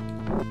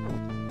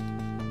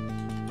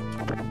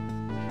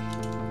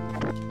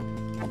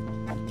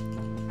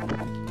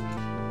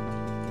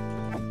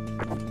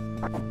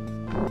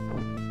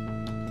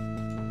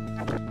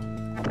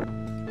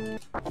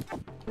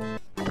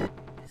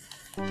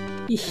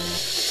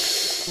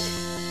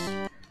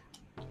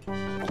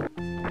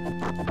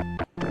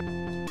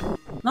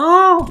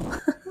 No!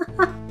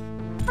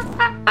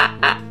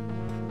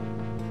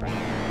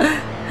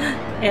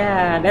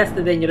 Yeah, that's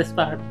the dangerous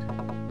part.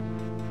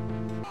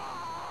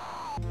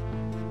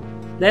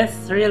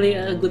 That's really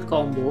a good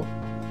combo.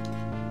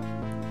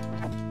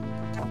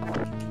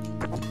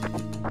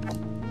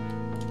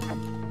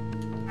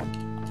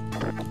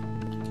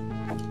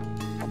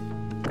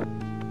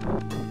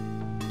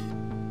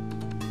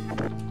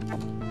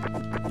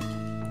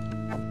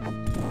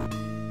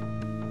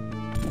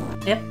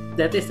 Yep,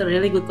 that is a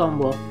really good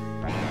combo.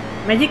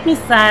 Magic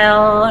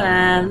missile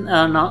and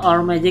no,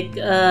 or magic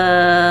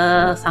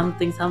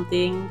something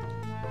something.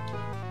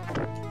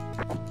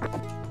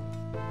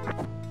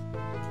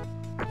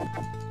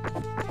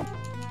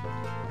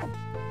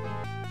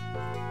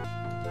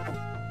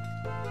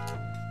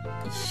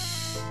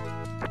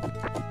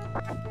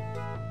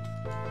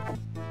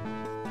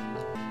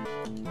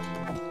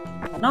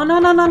 No, no,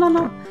 no, no, no,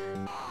 no.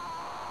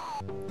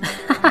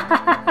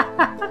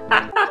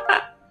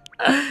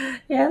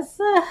 Yes.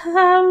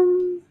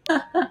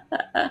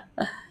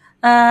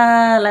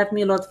 Let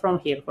me load from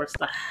here first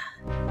lah.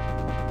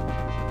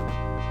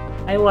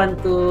 I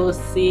want to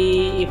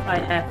see if I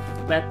have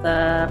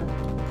better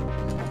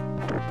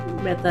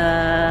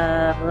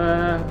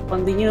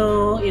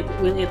continue.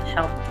 Will it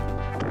help?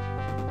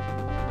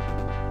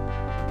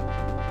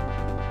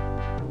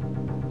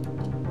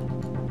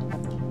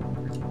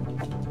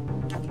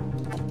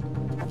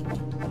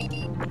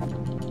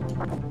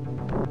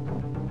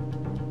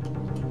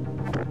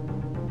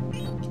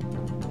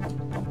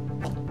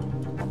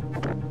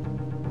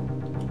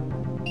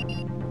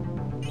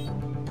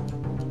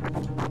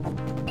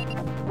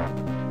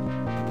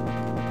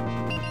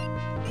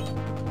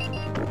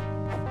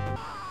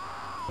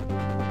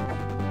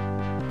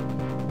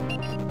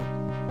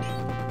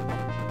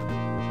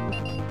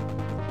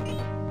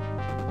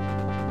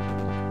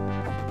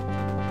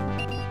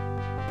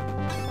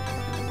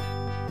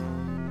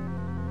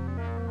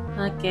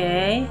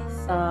 Okay,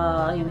 so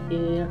in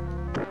here,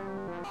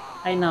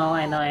 I know.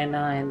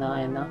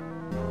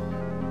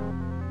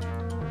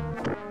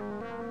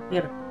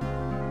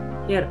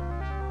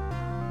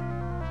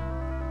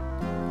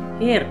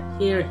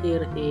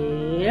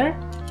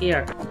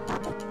 Here.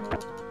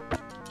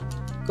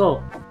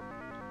 Go.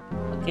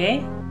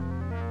 Okay.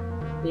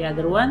 The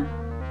other one.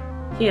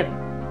 Here.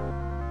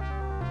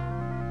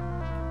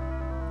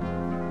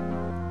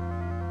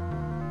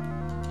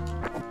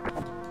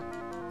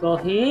 Go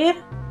here.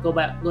 Go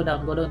back. Go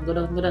down.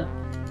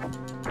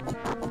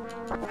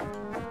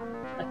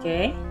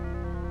 Okay.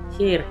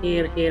 Here. Go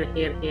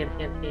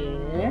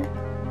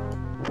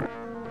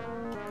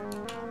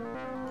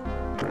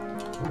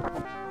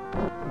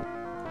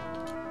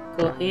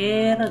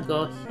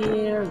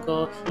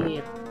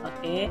here.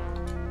 Okay.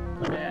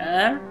 Go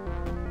there.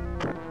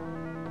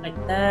 Like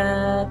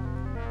that.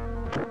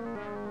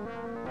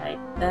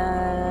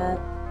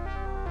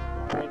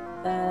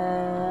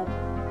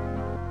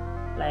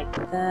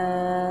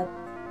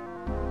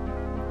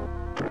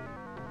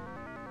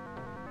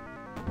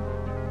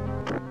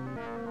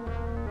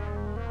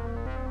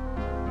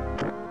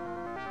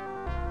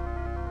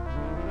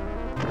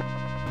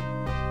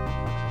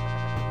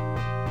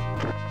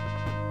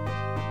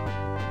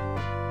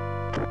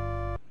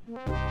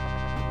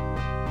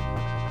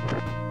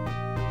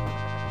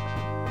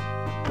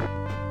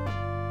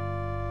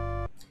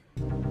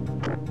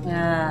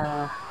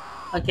 Yeah.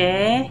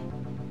 Okay.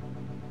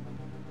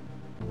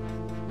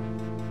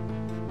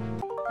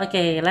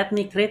 Okay, let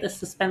me create a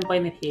suspend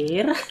point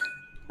here.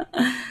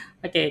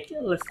 Okay,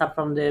 let's start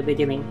from the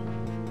beginning.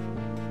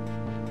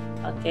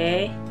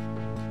 Okay.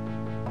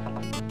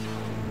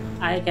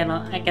 I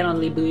can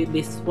only do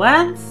this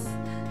once.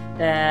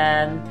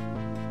 Then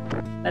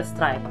let's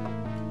try.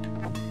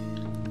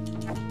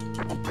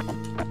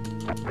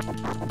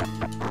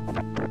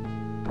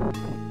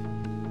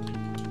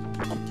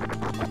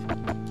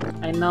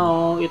 I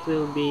know it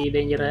will be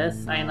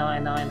dangerous. I know.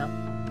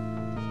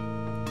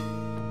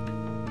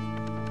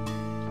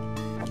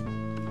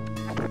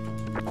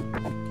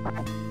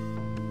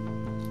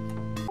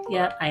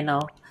 Yeah, I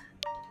know.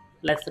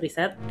 Let's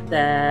reset.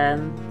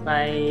 Then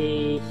try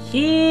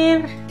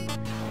here.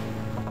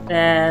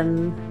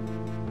 Then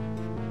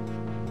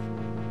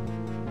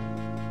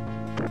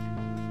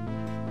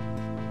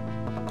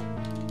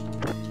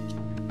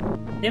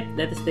Yep,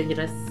 that is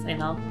dangerous, I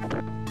know.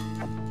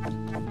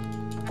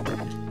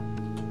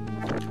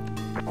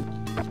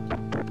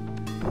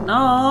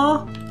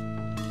 No!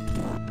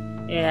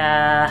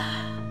 Yeah,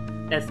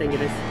 that's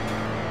dangerous.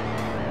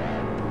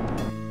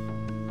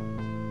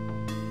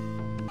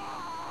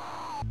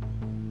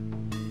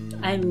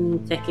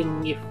 I'm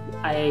checking if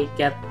I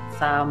get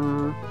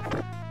some...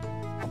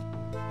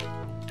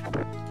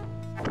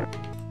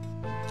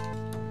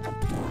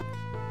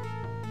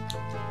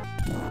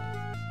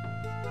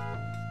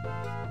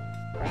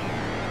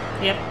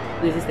 Yep,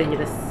 this is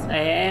dangerous.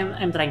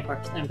 I'm trying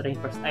first. I'm trying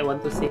first. I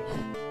want to see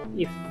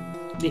if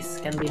this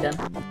can be done.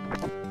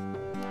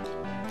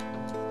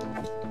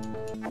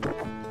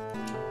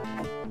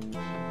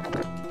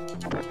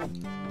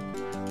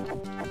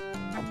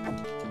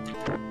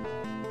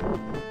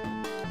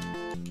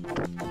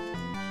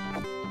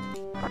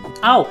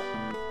 Ow!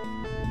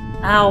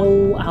 Ow!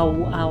 Ow!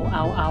 Ow!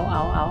 Ow! Ow!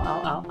 Ow! Ow!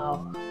 Ow! Ow!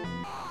 Ow!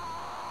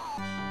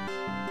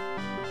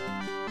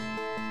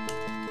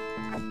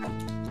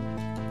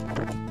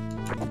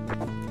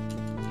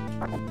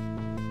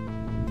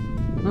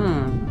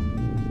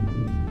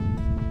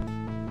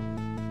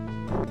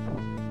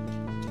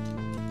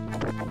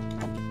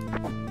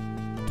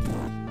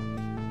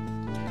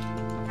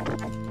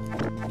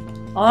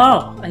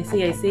 Oh, I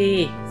see, I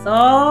see.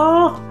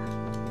 So,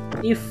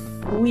 if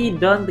we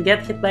don't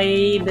get hit by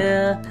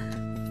the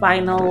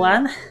final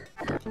one,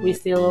 we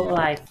still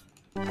alive.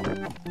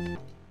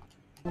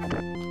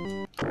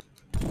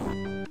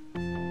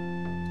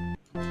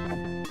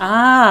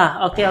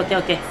 Ah, okay, okay,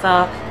 okay.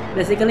 So,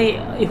 basically,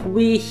 if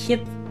we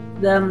hit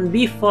them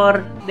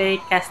before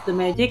they cast the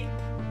magic,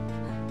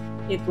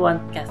 it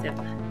won't cast it.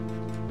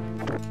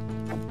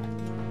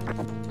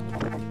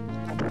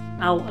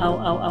 Ow, ow,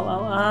 ow, ow,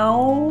 ow,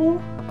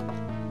 ow.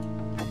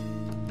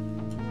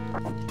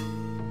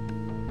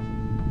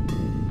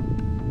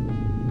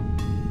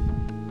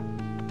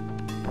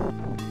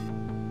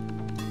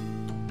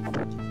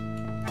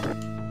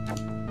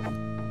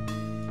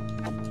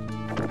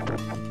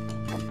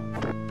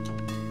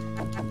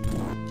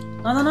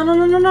 No, no, no, no,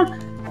 no, no, no.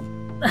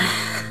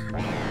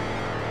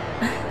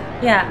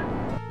 Yeah.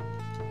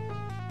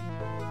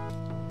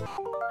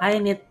 I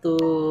need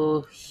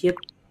to hit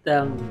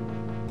them.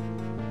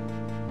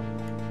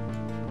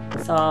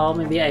 So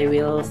maybe I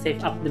will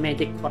save up the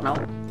magic for now.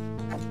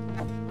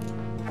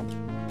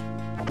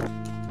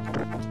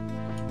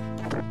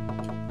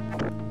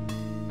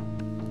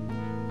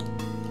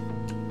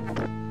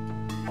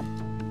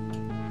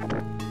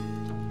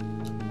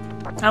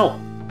 Ow!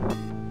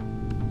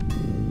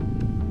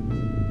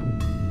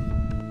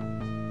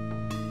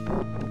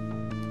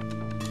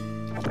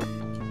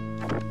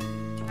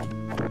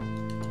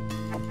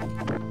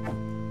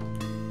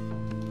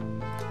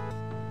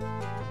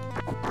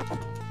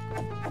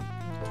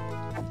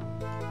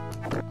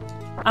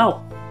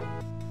 Ow!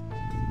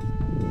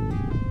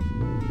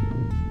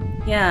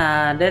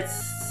 Yeah,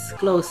 that's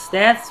close.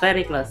 That's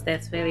very close.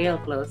 That's very real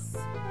close.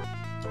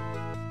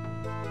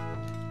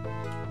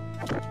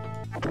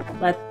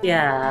 But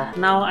yeah,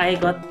 now I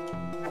got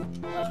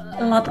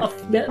a lot of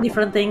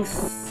different things.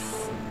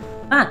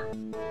 Ah!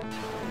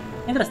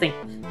 Interesting.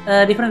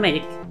 Different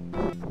magic.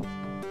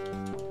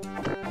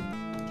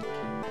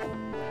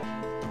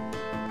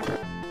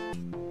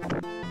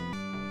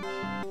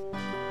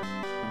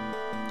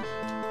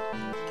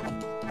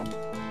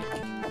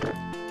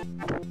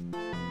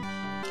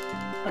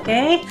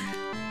 Okay.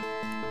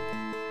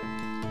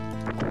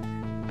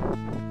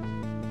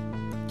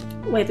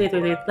 Wait.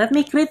 Let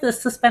me create a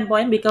suspend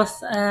point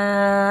because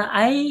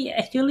I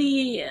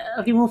actually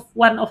remove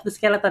one of the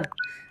skeleton.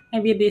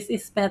 Maybe this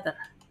is better.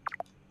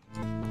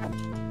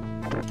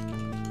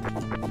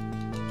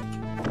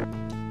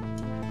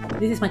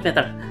 This is much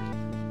better.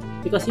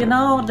 Because you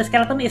know the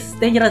skeleton is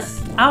dangerous.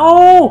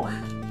 Ow!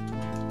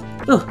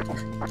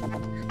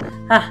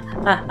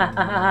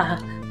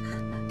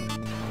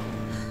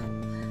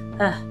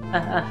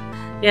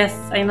 Yes,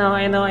 I know,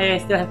 I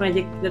still have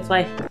magic, that's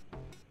why.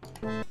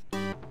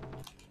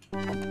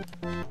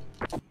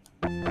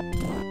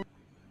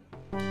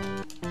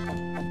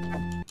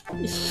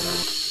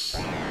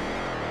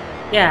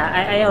 Yeah,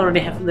 I already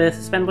have the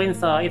suspend point,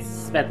 so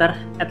it's better,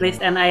 at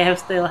least, and I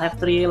still have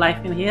 3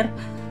 life in here.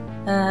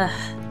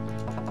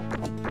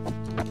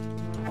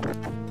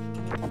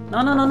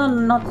 No,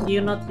 not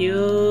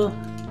you.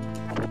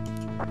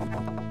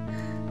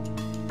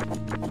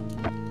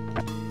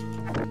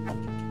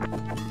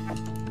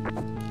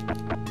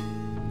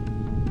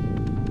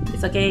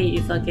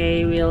 It's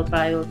okay, we'll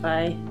try.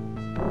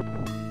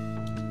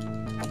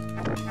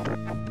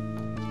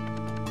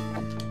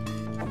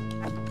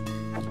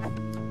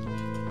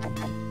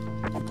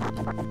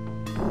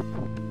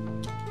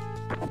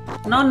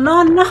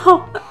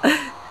 No!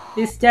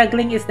 This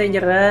juggling is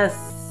dangerous.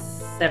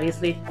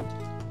 Seriously.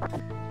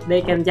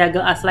 They can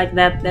juggle us like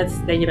that. That's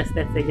dangerous.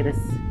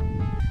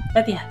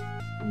 But yeah,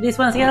 this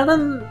one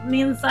skeleton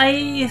means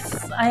I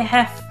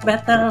have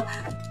better.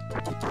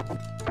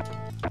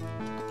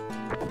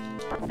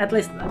 At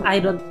least I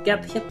don't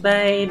get hit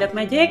by that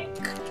magic.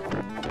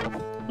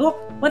 Look.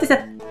 What is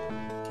that?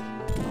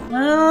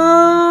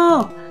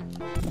 No!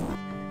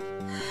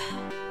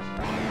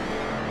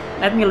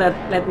 Let me load.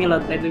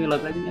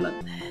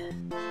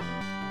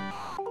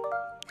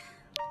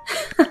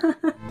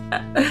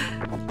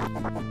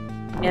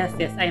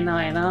 Yes, I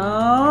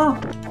know.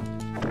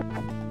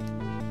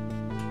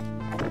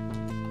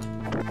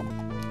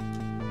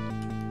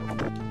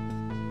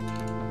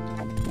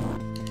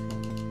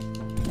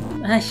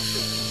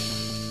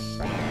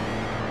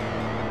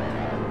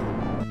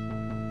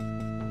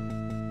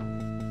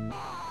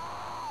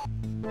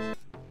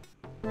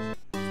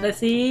 Let's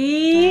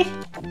see.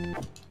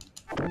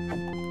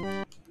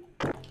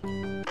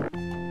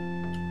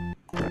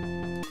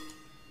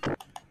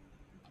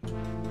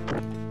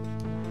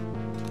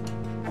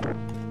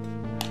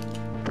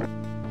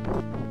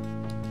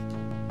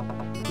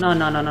 No.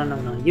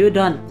 You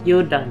don't.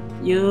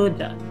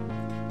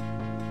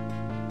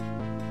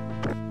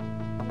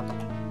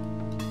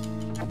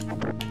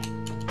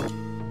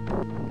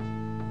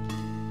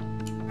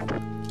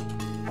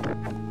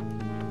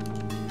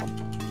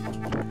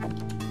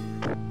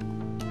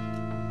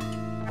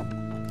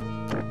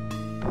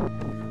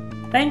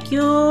 Thank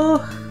you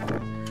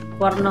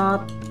for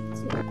not.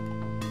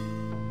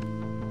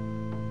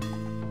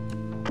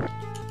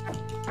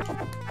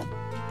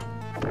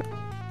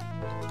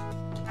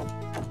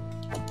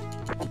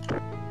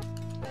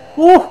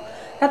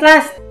 At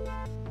last.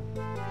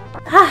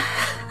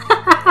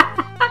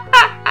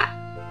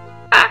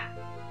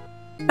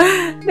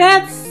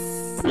 That's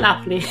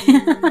lovely.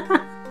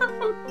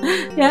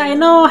 Yeah, I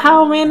know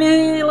how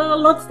many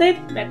load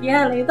state, but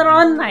yeah, later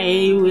on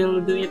I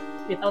will do it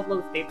without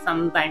load state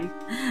sometime.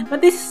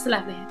 But this is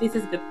lovely. This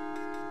is good.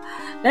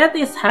 That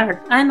is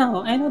hard. I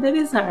know that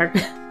is hard.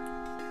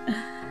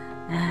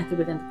 To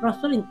build and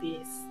prosper in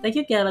peace. Thank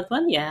you, Garrett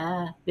one.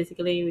 Yeah,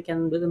 basically we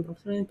can build and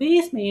prosper in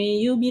peace. May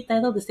you be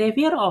titled the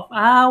savior of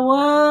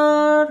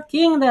our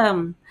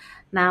kingdom.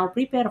 Now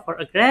prepare for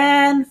a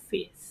grand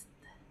feast.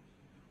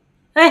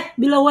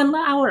 Below 1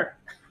 hour.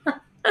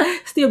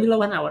 Still below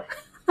 1 hour.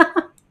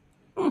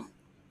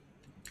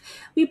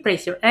 We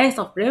praise your acts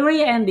of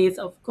bravery and deeds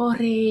of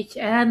courage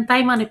and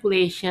time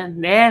manipulation.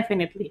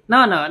 Definitely.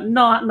 No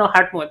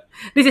hard mode.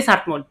 This is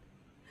hard mode.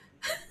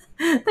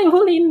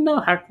 Thankfully, no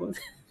hard mode.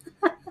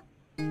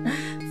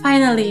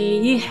 Finally,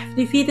 ye have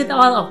defeated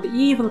all of the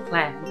evil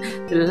clan.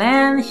 The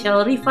land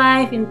shall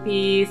revive in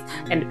peace,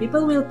 and the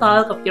people will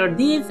talk of your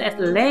deeds as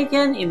a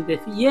legend in the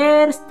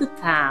years to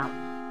come.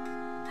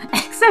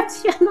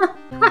 Exceptional.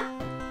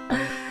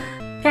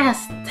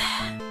 Cast.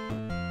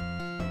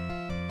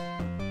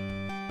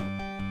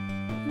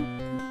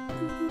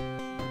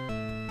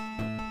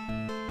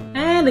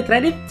 And the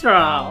credit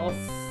rolls.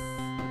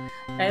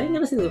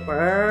 Henninger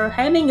silver,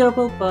 Henninger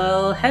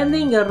purple,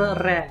 Henninger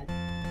red.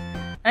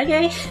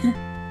 Okay.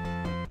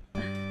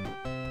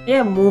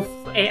 Yeah, move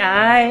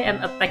AI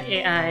and attack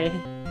AI.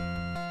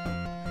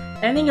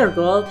 Henninger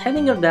gold,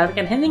 Henninger dark,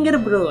 and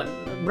Henninger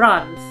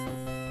bronze.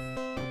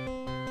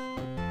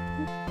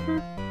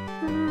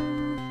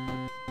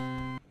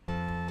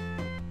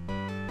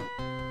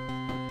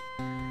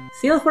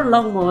 Silver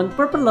long moon,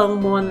 purple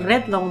long moon,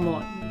 red long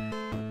moon.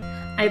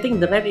 I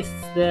think the red is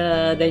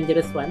the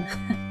dangerous one.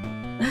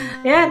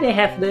 Yeah, they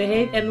have the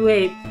height and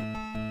weight.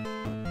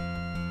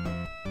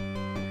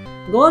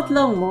 Gold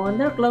long moon,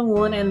 dark long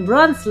moon, and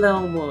bronze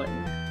long moon.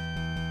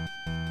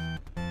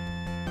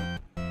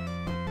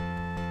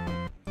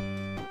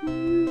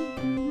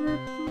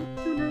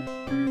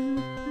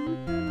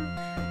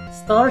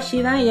 Store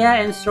Shinaya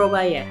and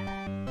Strobaya.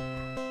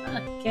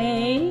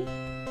 Okay.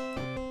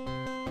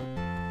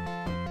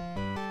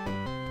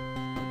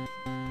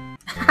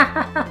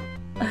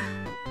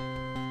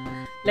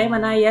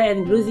 Lemanaya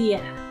and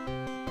Gruzia.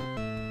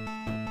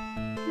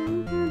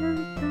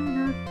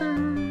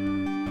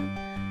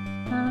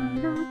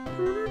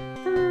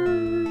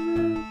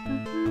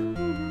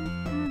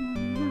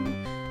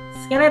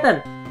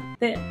 Skeleton.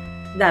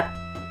 That.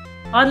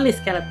 Only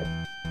skeleton.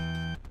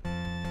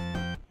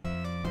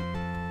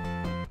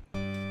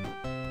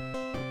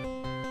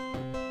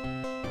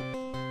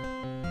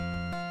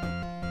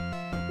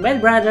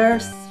 Bad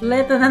Brothers,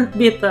 Lieutenant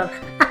Bitter.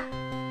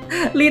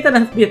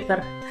 Lieutenant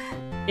Bitter.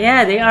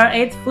 Yeah, they are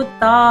 8 foot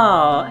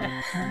tall.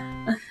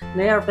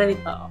 They are very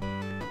tall.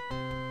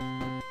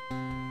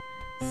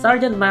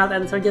 Sergeant Mild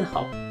and Sergeant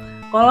Hope.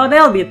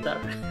 Colonel Bitter.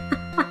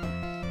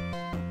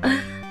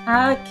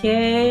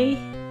 Okay.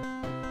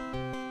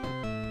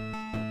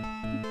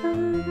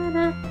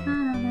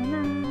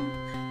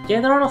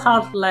 General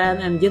Heartland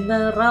and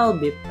General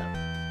Bitter.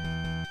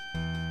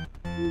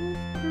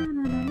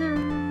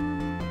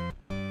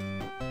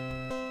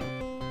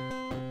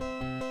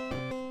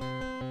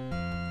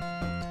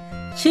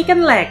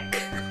 Chicken leg.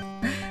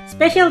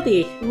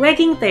 Specialty,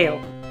 wagging tail.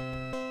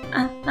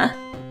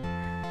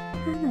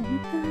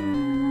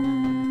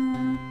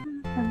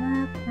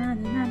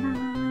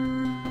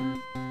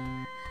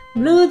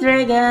 Blue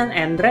dragon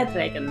and red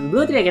dragon.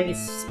 Blue dragon is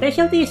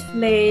specialty is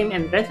flame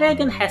and red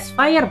dragon has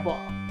fireball.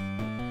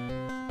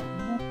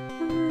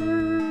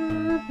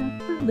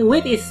 the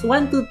weight is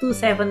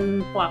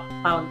 1227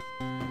 pounds.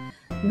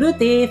 Blue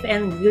teeth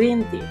and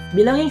green teeth.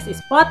 Belongings is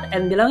pot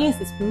and belongings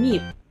is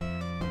meat.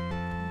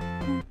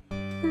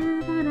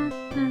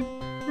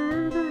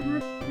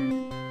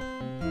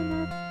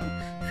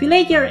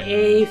 Villager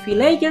A,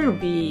 villager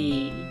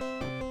B.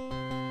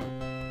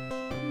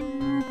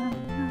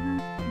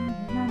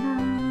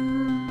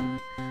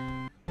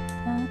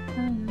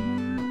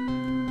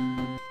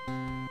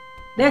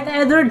 That's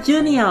Edward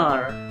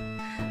Jr.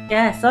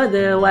 Yeah, so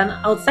the one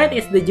outside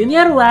is the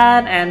junior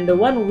one, and the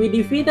one we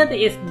defeated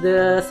is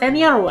the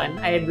senior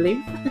one, I believe.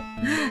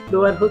 The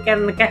one who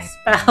can cast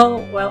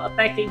spell while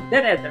attacking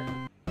that Edward.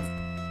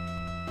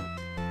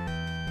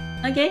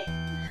 Okay.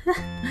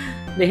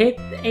 The height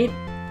 8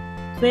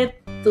 feet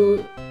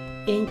 2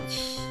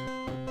 inch,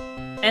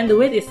 and the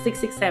weight is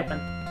 667.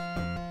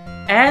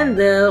 And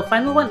the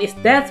final one is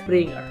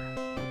Deathbringer,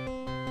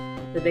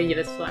 the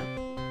dangerous one.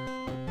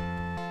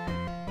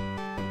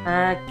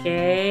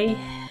 Okay,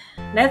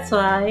 that's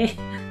why.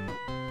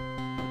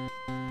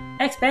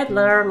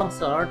 X-Battler,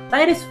 Longsword,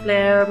 Tyrus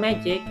Flare,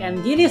 Magic, and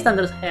Gilius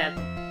Thunder's Head,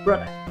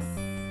 Broadaxe.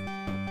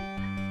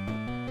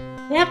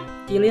 Yep,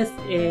 Gilius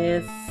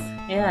is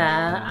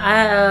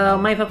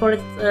my favorite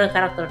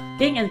character,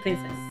 King and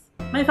Princess.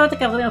 My favorite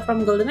character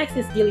from Golden Axe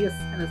is Gilius,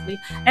 honestly,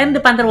 and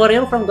the Panther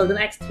Warrior from Golden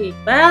Axe 3,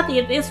 but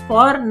it is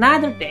for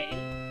another day.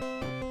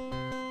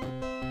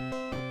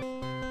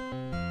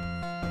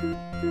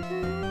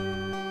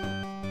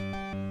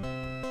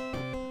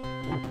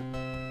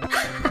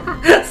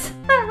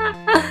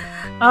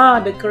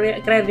 Oh, the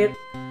credit.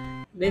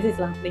 This is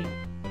lovely.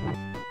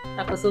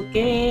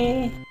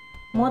 Takosuke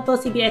Moto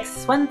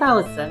CBX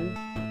 1000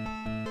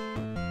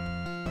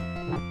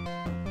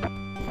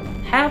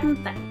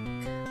 Hamtech.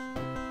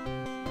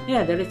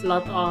 Yeah, there is a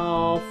lot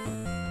of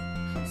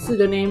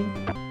pseudonym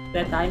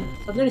that time.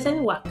 So there is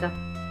any Waka.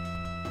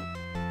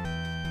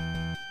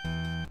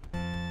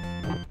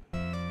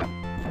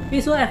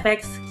 Visual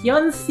effects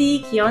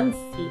Kyonsi.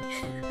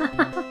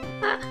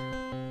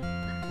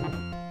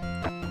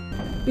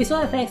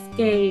 Visual effects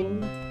game.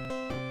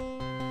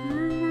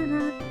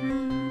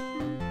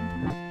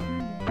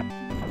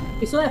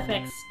 Visual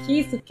effects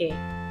Chisuke.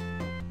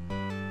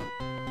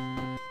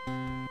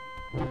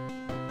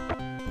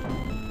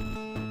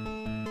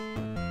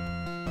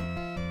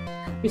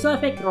 Visual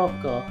effect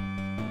Roko.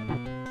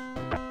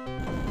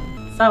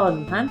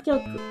 Sound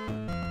Hankyoku.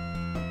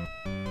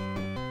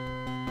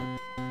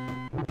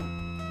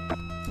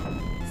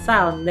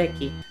 Sound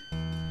Deki.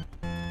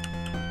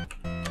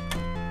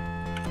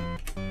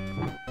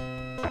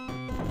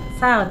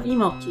 Sound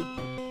Imoki.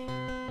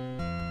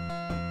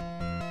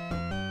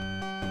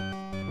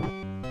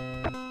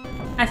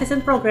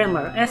 Assistant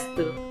Programmer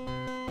S2.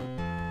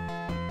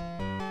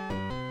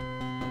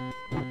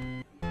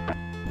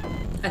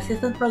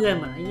 Assistant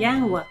Programmer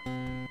Yangwa.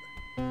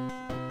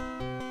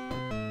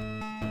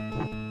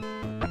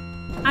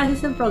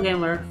 Assistant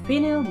Programmer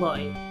Vinyl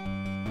Boy.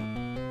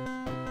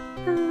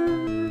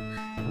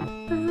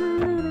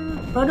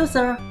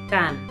 Producer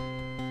Kan.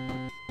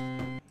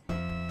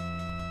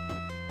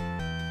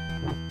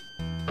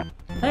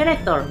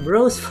 Director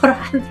Bros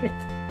 400.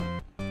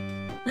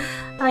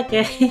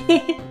 Okay.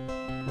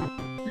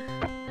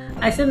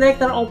 Assistant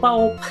Director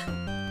Opa.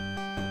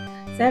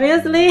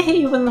 Seriously?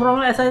 Even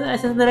from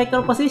assistant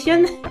director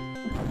position?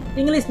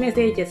 English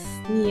messages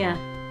Nia.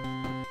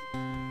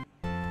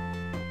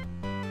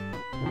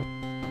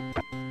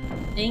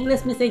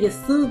 English messages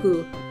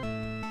Sugu.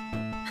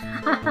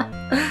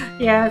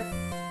 Yes.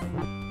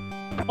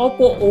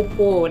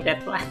 Oppo,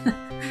 that one.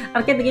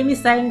 Arcade game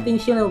is saying Team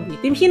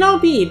Shinobi. Team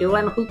Shinobi, the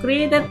one who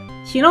created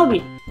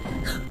Shinobi.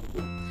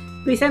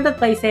 Presented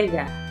by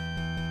Sega.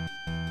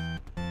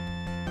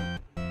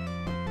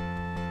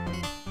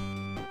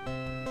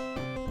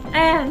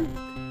 And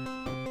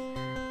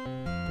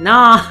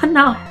no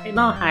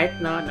height,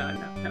 no.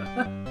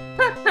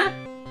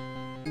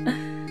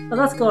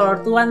 Total score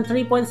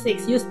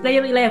 213.6. Use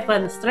player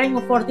 11.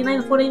 Strength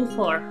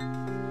 49.4.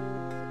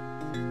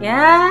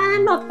 Ya,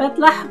 not bad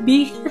lah,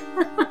 B.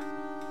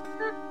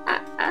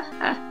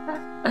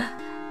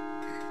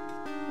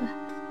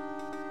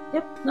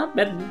 Yep, not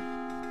bad.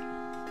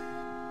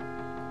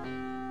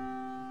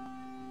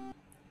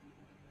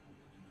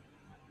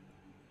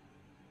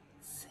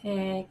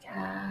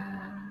 Sega.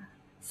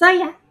 So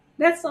yeah,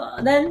 that's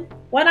all. Then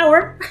 1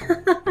 hour.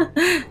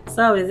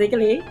 So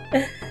basically,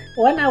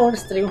 1 hour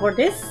stream for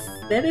this.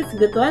 That is a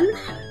good one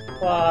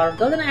for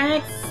Golden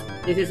Axe.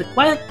 This is a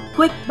quite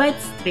quick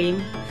bite stream.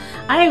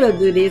 I will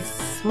do this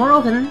more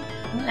often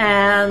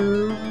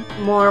and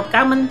more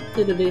common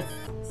to do this.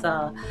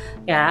 So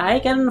yeah,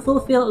 I can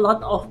fulfill a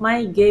lot of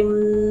my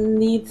game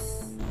needs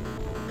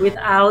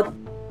without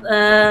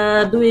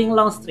doing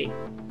long stream.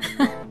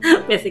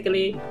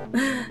 Basically,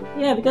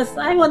 yeah, because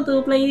I want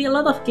to play a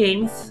lot of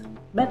games,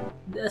 but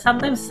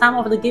sometimes some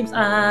of the games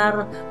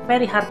are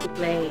very hard to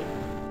play,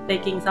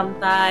 taking some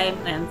time,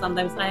 and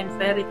sometimes I'm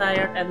very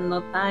tired and no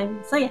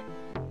time. So yeah,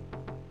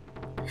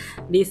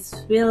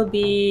 This will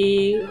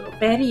be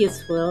very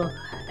useful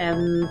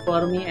and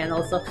for me, and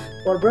also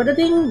for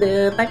broadening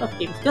the type of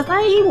games, because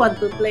I want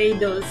to play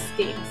those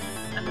games.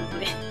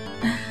 Honestly.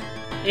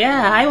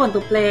 Yeah, I want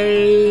to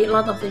play a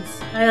lot of things.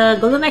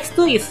 Golden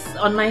X2 is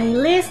on my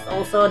list.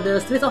 Also, the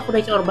Streets of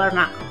Rage or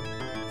Barnacle.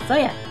 So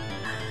yeah,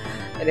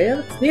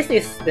 this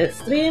is the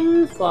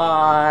stream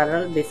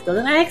for this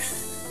Golden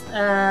X.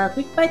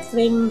 Quick-Byte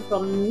stream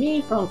from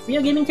me from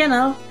Video Gaming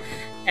Channel,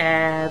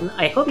 and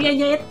I hope you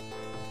enjoy it.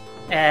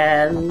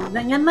 And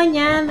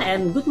manyan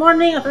and good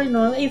morning,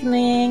 afternoon,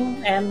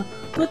 evening, and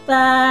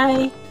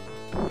goodbye.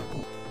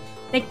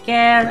 Take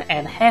care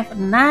and have a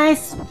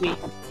nice week.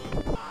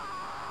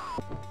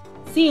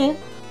 See you.